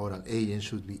 different oral agents,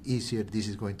 should be easier. This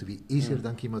is going to be easier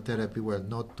than chemotherapy. Well,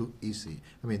 not too easy.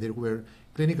 I mean, there were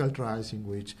clinical trials in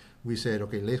which we said,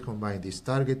 okay, let's combine this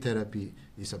target therapy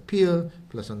is a pill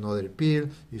plus another pill.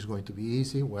 It's going to be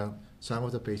easy. Well, some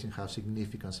of the patients have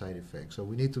significant side effects. So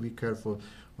we need to be careful.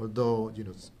 Although,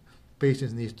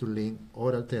 patients need to link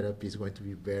oral therapy is going to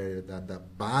be better than the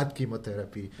bad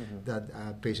chemotherapy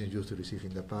that patients used to receive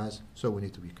in the past. So we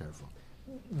need to be careful.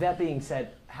 That being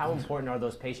said, how important are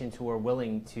those patients who are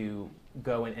willing to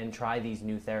go and try these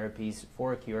new therapies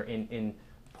for a cure in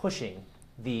pushing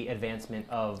the advancement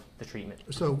of the treatment?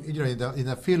 So, in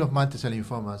the field of mantle cell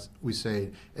lymphomas, we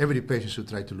say every patient should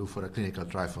try to look for a clinical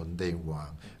trial from day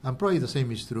one. And probably the same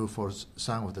is true for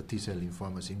some of the T-cell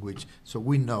lymphomas in which, so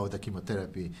we know the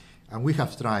chemotherapy, and we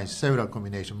have tried several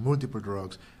combinations, multiple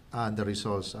drugs, and the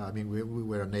results, I mean, we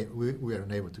were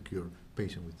unable to cure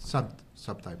patients with some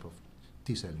subtype of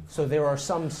T-cell lymphoma. So there are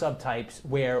some subtypes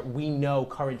where we know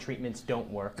current treatments don't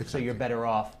work, exactly. So you're better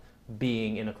off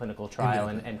being in a clinical trial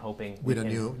and hoping with a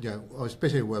new,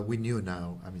 especially what we knew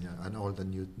now, I mean, and all the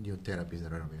new therapies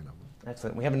that are available.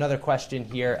 Excellent. We have another question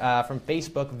here from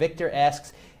Facebook. Victor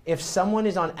asks, if someone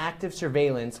is on active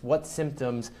surveillance, what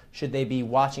symptoms should they be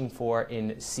watching for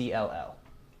in CLL?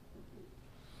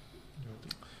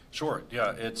 Sure.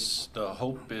 Yeah, the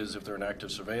hope is if they're in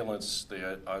active surveillance,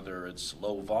 either it's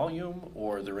low volume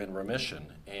or they're in remission.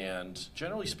 And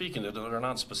generally speaking, they're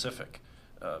not specific.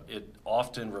 It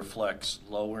often reflects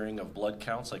lowering of blood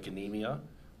counts like anemia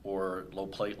or low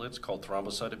platelets called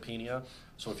thrombocytopenia.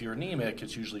 So if you're anemic,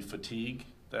 it's usually fatigue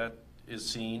that is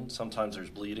seen. Sometimes there's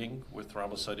bleeding with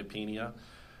thrombocytopenia.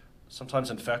 Sometimes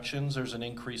infections, there's an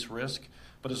increased risk.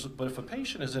 But if a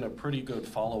patient is in a pretty good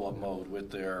follow-up mode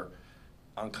with their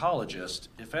oncologist,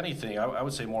 if anything, I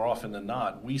would say more often than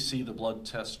not, we see the blood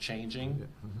test changing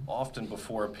often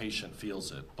before a patient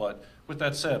feels it. But with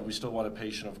that said, we still want a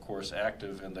patient, of course,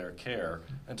 active in their care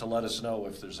and to let us know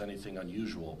if there's anything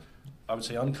unusual. I would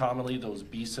say uncommonly those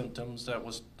B symptoms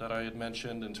that I had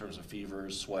mentioned in terms of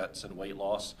fevers, sweats, and weight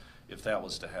loss, if that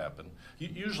was to happen.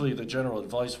 Usually the general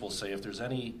advice will say if there's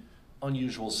any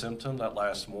unusual symptom that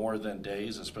lasts more than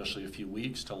days, especially a few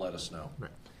weeks, to let us know.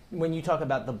 Right. When you talk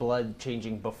about the blood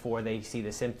changing before they see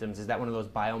the symptoms, is that one of those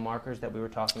biomarkers that we were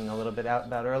talking a little bit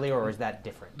about earlier, or is that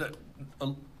different?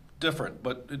 Different,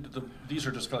 but these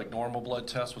are just like normal blood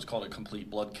tests, what's called a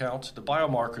complete blood count. The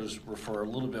biomarkers refer a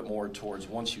little bit more towards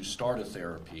once you start a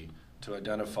therapy to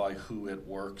identify who it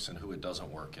works and who it doesn't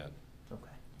work in.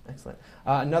 Okay, excellent.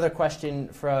 Another question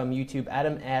from YouTube.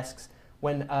 Adam asks,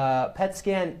 when a PET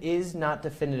scan is not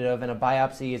definitive and a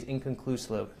biopsy is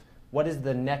inconclusive, what is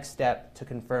the next step to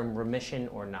confirm remission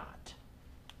or not?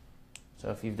 So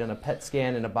if you've done a PET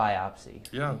scan and a biopsy.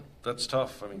 Yeah, that's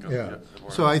tough. I mean,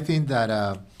 So I think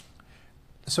that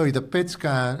so the PET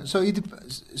scan. So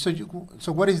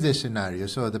what is the scenario?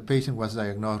 So the patient was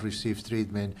diagnosed, received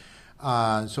treatment.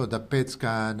 So the PET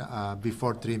scan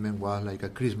before treatment was like a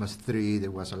Christmas tree.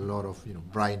 There was a lot of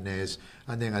brightness,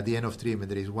 and then at the end of treatment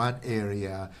there is one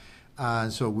area.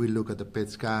 And so we look at the PET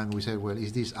scan. We say, well,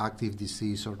 is this active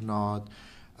disease or not?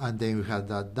 And then we have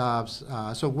the doubts.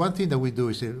 So one thing that we do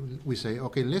is we say,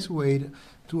 okay, let's wait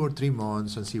 2 or 3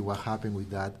 months and see what happened with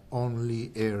that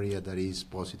only area that is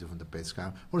positive on the PET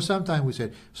scan. Or sometimes we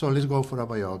say, so let's go for a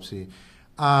biopsy.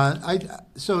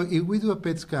 So if we do a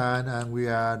PET scan and we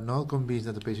are not convinced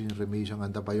that the patient is in remission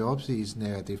and the biopsy is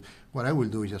negative, what I will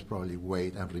do is just probably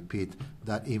wait and repeat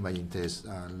that imaging test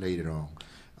later on.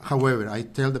 However, I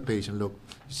tell the patient, look,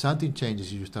 if something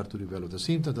changes, you start to develop the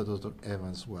symptoms that Dr.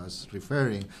 Evans was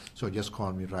referring, so just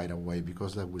call me right away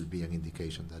because that will be an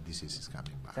indication that disease is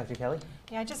coming back. Dr. Kelly?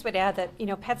 Yeah, I just would add that,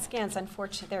 PET scans,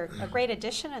 unfortunately, they're a great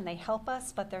addition and they help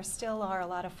us, but there still are a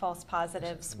lot of false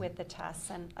positives with the tests,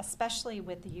 and especially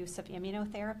with the use of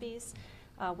immunotherapies.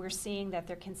 We're seeing that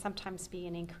there can sometimes be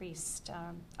an increased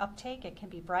uptake. It can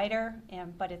be brighter,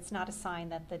 but it's not a sign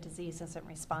that the disease isn't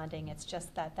responding. It's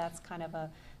just that that's kind of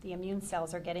the immune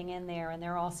cells are getting in there, and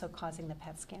they're also causing the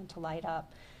PET scan to light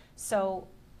up. So,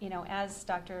 as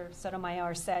Dr.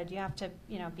 Sotomayor said, you have to,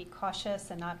 be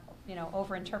cautious and not,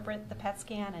 overinterpret the PET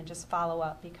scan and just follow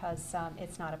up because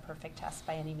it's not a perfect test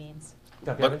by any means.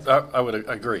 But I would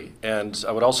agree. And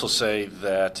I would also say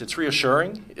that it's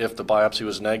reassuring if the biopsy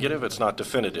was negative. It's not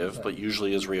definitive, but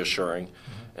usually is reassuring,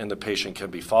 and the patient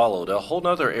can be followed. A whole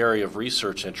other area of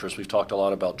research interest, we've talked a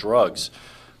lot about drugs,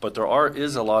 but there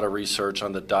is a lot of research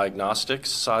on the diagnostics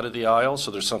side of the aisle.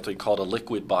 So there's something called a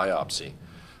liquid biopsy.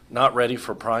 Not ready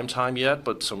for prime time yet,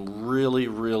 but some really,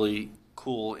 really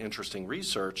cool, interesting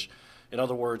research. In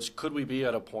other words, could we be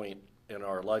at a point in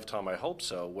our lifetime, I hope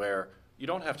so, where you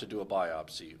don't have to do a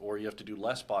biopsy or you have to do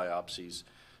less biopsies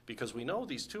because we know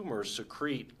these tumors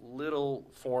secrete little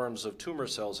forms of tumor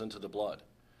cells into the blood.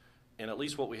 And at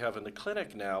least what we have in the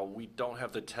clinic now, we don't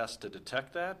have the test to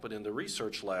detect that, but in the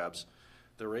research labs,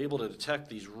 they're able to detect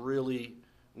these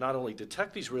not only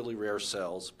detect these really rare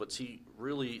cells, but see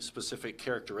really specific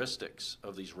characteristics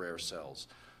of these rare cells.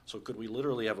 So could we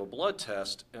literally have a blood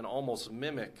test and almost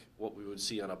mimic what we would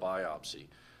see on a biopsy?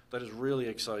 That is really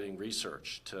exciting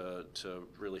research to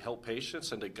really help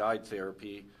patients and to guide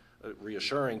therapy,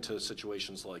 reassuring to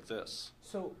situations like this.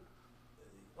 So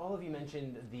all of you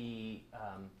mentioned the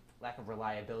lack of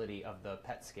reliability of the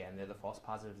PET scan. They're the false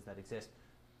positives that exist.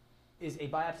 Is a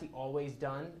biopsy always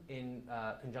done in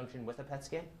conjunction with a PET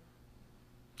scan?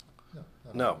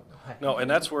 No, and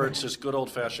that's where it's just good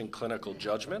old-fashioned clinical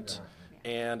judgment.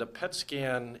 And a PET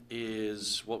scan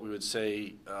is what we would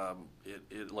say,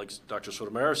 like Dr.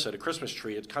 Sotomayor said, a Christmas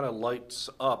tree. It kind of lights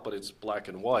up, but it's black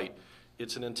and white.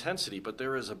 It's an intensity, but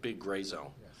there is a big gray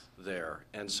zone there.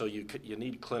 And so you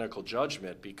need clinical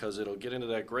judgment because it'll get into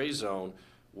that gray zone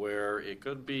where it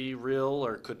could be real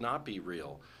or it could not be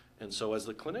real. And so as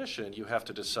the clinician, you have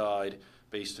to decide,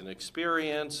 based on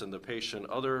experience and the patient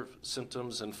other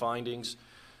symptoms and findings,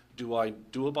 do I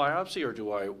do a biopsy or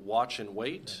do I watch and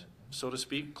wait, so to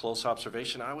speak, close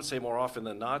observation? I would say more often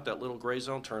than not, that little gray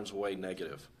zone turns away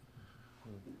negative.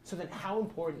 So then how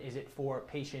important is it for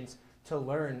patients to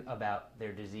learn about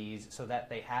their disease so that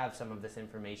they have some of this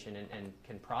information and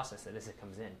can process it as it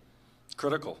comes in?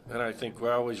 Critical. And I think we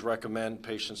always recommend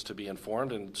patients to be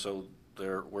informed, and so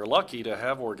we're lucky to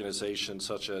have organizations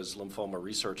such as Lymphoma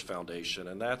Research Foundation,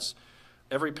 and that's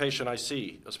every patient I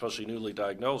see, especially newly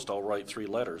diagnosed, I'll write 3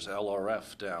 letters,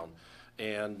 LRF, down.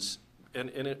 And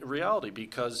in reality,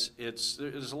 because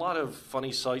there's a lot of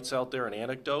funny sites out there and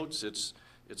anecdotes, it's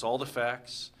all the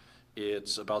facts.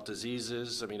 It's about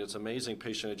diseases. I mean, it's amazing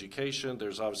patient education.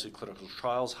 There's obviously clinical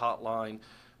trials hotline.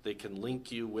 They can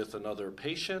link you with another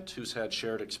patient who's had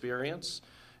shared experience,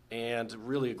 and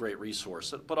really a great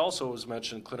resource. But also, as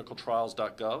mentioned,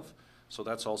 clinicaltrials.gov, so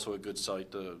that's also a good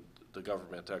site. The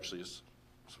government actually has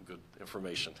some good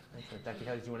information. Excellent. Dr.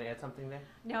 Kelly, do you want to add something there?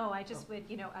 No, I just would,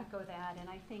 echo that. And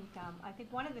I think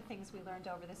one of the things we learned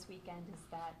over this weekend is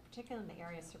that, particularly in the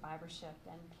area of survivorship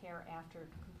and care after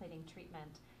completing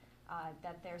treatment,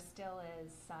 that there still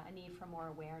is a need for more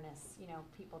awareness,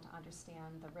 people to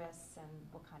understand the risks and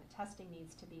what kind of testing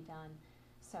needs to be done.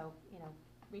 So,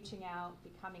 reaching out,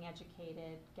 becoming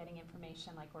educated, getting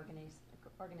information like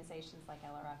organizations like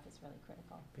LRF is really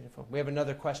critical. Beautiful. We have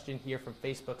another question here from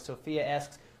Facebook. Sophia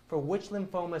asks, for which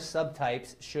lymphoma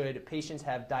subtypes should patients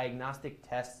have diagnostic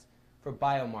tests for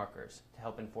biomarkers to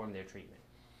help inform their treatment?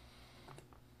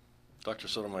 Dr.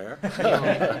 Sotomayor?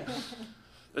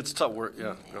 It's tough work.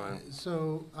 Yeah, go ahead.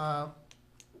 So I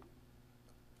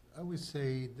would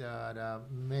say that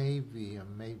maybe,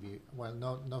 well,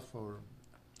 not for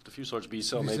diffuse large B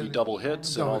cell, maybe double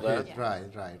hits and all that. Yeah.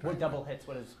 Right. What double hits?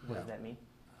 What does that mean?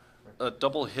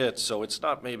 Double hits, so it's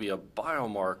not maybe a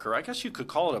biomarker. I guess you could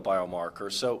call it a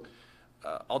biomarker. So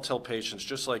I'll tell patients,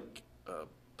 just like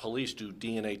police do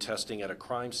DNA testing at a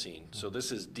crime scene. So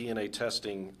this is DNA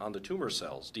testing on the tumor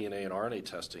cells, DNA and RNA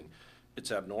testing.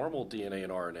 It's abnormal DNA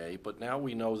and RNA, but now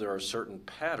we know there are certain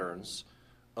patterns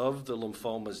of the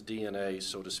lymphoma's DNA,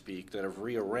 so to speak, that have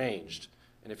rearranged.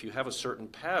 And if you have a certain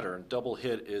pattern, double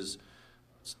hit is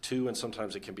 2 and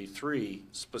sometimes it can be 3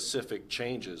 specific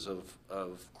changes of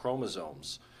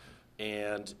chromosomes.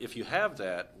 And if you have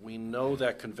that, we know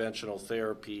that conventional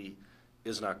therapy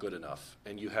is not good enough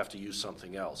and you have to use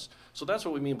something else. So that's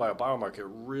what we mean by a biomarker. It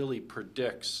really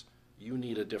predicts you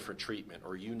need a different treatment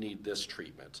or you need this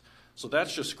treatment. So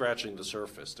that's just scratching the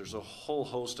surface. There's a whole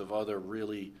host of other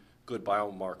really good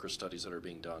biomarker studies that are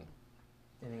being done.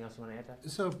 Anything else you want to add, Dr.?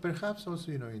 So perhaps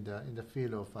also, in the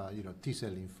field of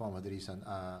T-cell lymphoma, there is an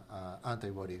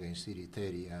antibody against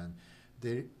CD30, and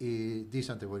this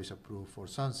antibody is approved for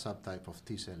some subtype of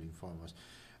T-cell lymphomas.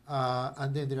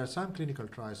 And then there are some clinical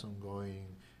trials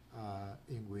ongoing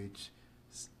in which,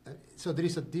 so there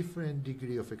is a different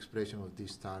degree of expression of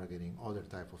this target in other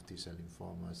type of T-cell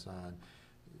lymphomas. And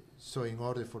so in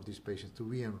order for these patients to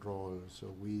be enrolled,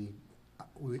 so we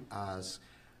ask,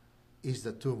 is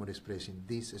the tumor expressing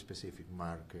this specific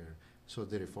marker? So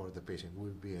therefore, the patient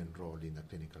will be enrolled in a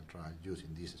clinical trial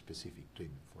using this specific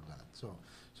treatment for that. So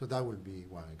that will be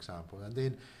one example. And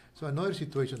then, so another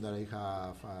situation that I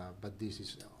have, but this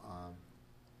is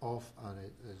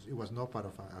it was not part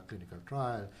of a clinical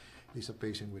trial, is a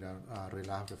patient with a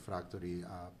relapsed refractory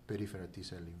peripheral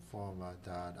T-cell lymphoma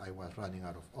that I was running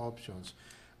out of options.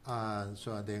 And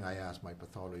so then I asked my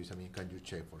pathologist, can you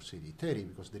check for CD30,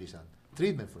 because there is a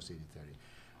treatment for CD30.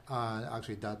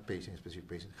 Actually, that specific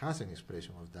patient has an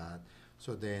expression of that.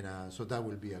 So then, so that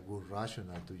will be a good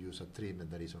rationale to use a treatment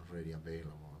that is already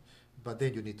available. But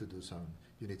then you need to do some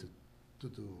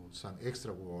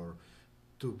extra work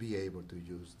to be able to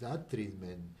use that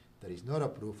treatment that is not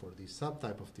approved for this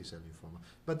subtype of T-cell lymphoma.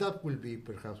 But that will be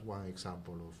perhaps one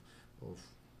example of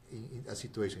in a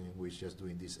situation in which just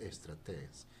doing this extra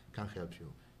test can help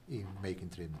you in making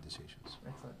treatment decisions.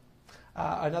 Excellent.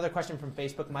 Another question from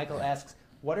Facebook. Michael asks,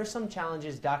 what are some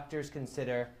challenges doctors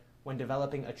consider when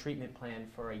developing a treatment plan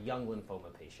for a young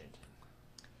lymphoma patient?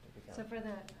 So for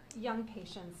the young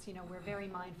patients, we're very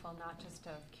mindful not just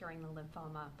of curing the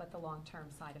lymphoma, but the long-term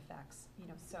side effects.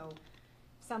 So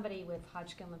somebody with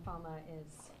Hodgkin lymphoma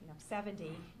is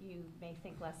 70, you may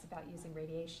think less about using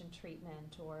radiation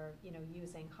treatment or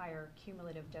using higher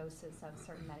cumulative doses of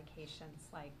certain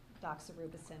medications like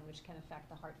doxorubicin, which can affect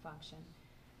the heart function.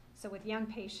 So with young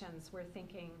patients, we're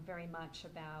thinking very much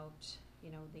about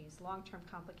these long-term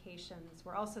complications.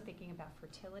 We're also thinking about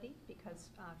fertility, because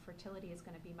fertility is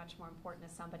going to be much more important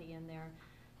to somebody in their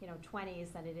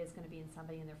 20s than it is going to be in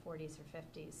somebody in their 40s or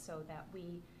 50s, so that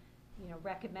we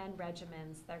recommend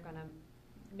regimens that are going to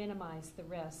minimize the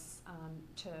risks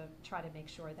to try to make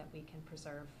sure that we can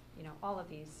preserve all of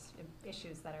these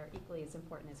issues that are equally as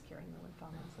important as curing the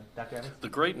lymphoma. Dr. Evans? The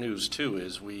great news, too,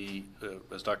 is we,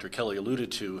 as Dr. Kelly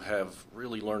alluded to, have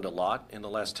really learned a lot in the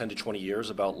last 10 to 20 years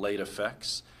about late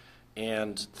effects.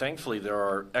 And thankfully, there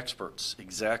are experts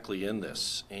exactly in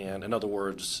this. And in other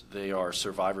words, they are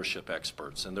survivorship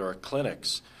experts. And there are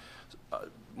clinics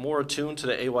more attuned to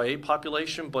the AYA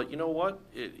population, but you know what?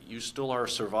 You still are a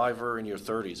survivor in your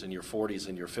 30s, in your 40s,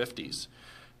 in your 50s.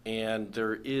 And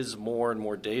there is more and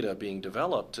more data being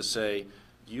developed to say,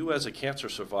 you as a cancer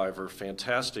survivor,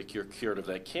 fantastic, you're cured of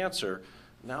that cancer.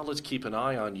 Now let's keep an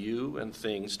eye on you and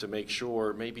things to make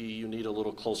sure maybe you need a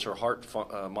little closer heart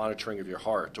monitoring of your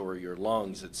heart or your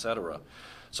lungs, et cetera.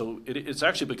 So it's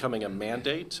actually becoming a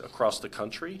mandate across the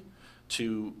country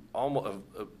to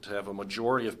have a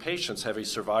majority of patients have a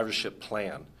survivorship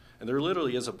plan. And there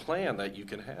literally is a plan that you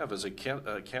can have as a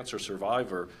cancer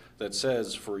survivor that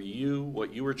says for you,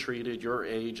 what you were treated, your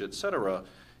age, et cetera,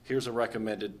 here's a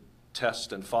recommended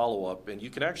test and follow-up, and you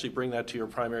can actually bring that to your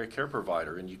primary care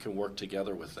provider, and you can work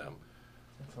together with them.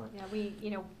 Excellent. Yeah,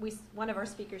 one of our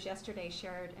speakers yesterday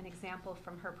shared an example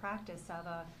from her practice of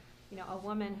a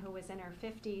woman who was in her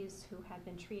 50s who had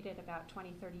been treated about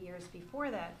 20, 30 years before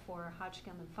that for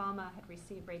Hodgkin lymphoma, had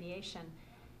received radiation,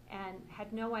 and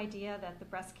had no idea that the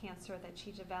breast cancer that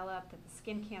she developed, that the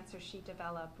skin cancer she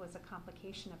developed was a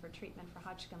complication of her treatment for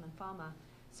Hodgkin lymphoma.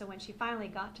 So when she finally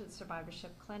got to the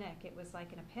survivorship clinic, it was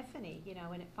like an epiphany,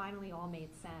 and it finally all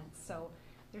made sense. So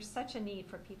there's such a need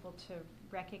for people to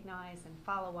recognize and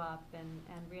follow up and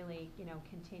really,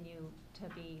 continue to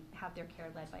have their care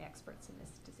led by experts in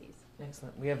this disease.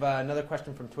 Excellent. We have another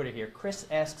question from Twitter here. Chris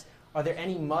asks, are there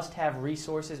any must-have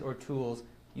resources or tools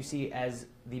you see as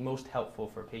the most helpful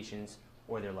for patients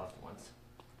or their loved ones?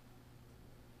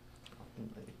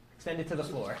 Extend it to the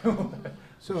floor.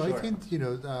 So Sure. I think,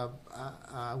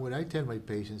 what I tell my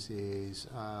patients is,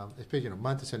 especially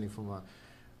mantle cell lymphoma,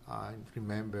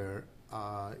 remember,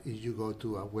 if you go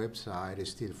to a website,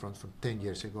 it's still from 10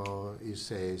 years ago, it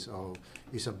says, oh,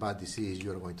 it's a bad disease,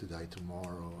 you're going to die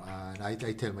tomorrow. And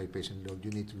I tell my patients, look, you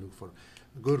need to look for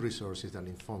good resources. The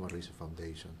Lymphoma Research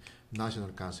Foundation, National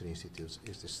Cancer Institute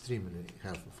is extremely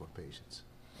helpful for patients.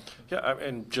 Yeah,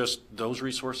 and just those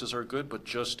resources are good, but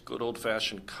just good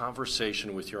old-fashioned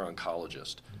conversation with your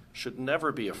oncologist. Should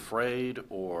never be afraid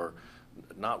or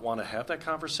not want to have that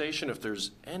conversation. If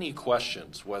there's any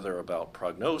questions, whether about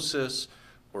prognosis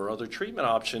or other treatment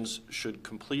options, should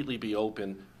completely be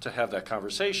open to have that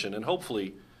conversation. And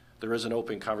hopefully there is an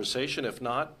open conversation. If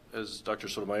not, as Dr.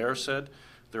 Sotomayor said,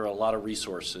 there are a lot of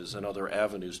resources and other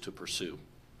avenues to pursue.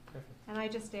 And I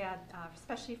just add,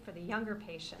 especially for the younger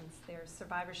patients, there's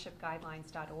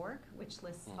survivorshipguidelines.org, which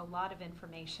lists a lot of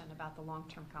information about the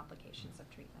long-term complications of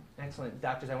treatment. Excellent.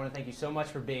 Doctors, I want to thank you so much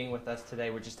for being with us today.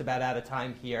 We're just about out of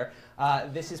time here.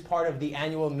 This is part of the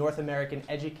annual North American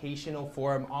Educational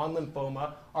Forum on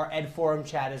Lymphoma, our Ed Forum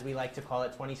Chat, as we like to call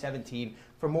it, 2017.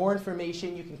 For more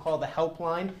information, you can call the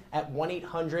helpline at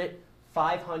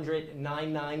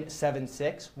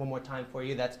 1-800-500-9976. One more time for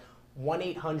you. That's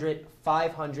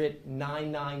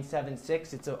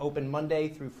 1-800-500-9976. It's open Monday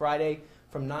through Friday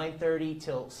from 9:30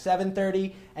 till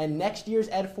 7:30. And next year's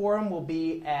Ed Forum will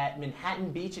be at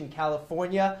Manhattan Beach in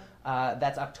California.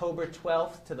 That's October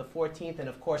 12th to the 14th. And,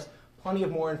 of course, plenty of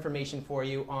more information for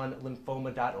you on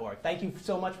lymphoma.org. Thank you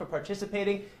so much for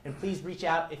participating. And please reach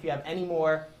out if you have any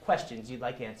more questions you'd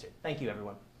like answered. Thank you,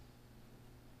 everyone.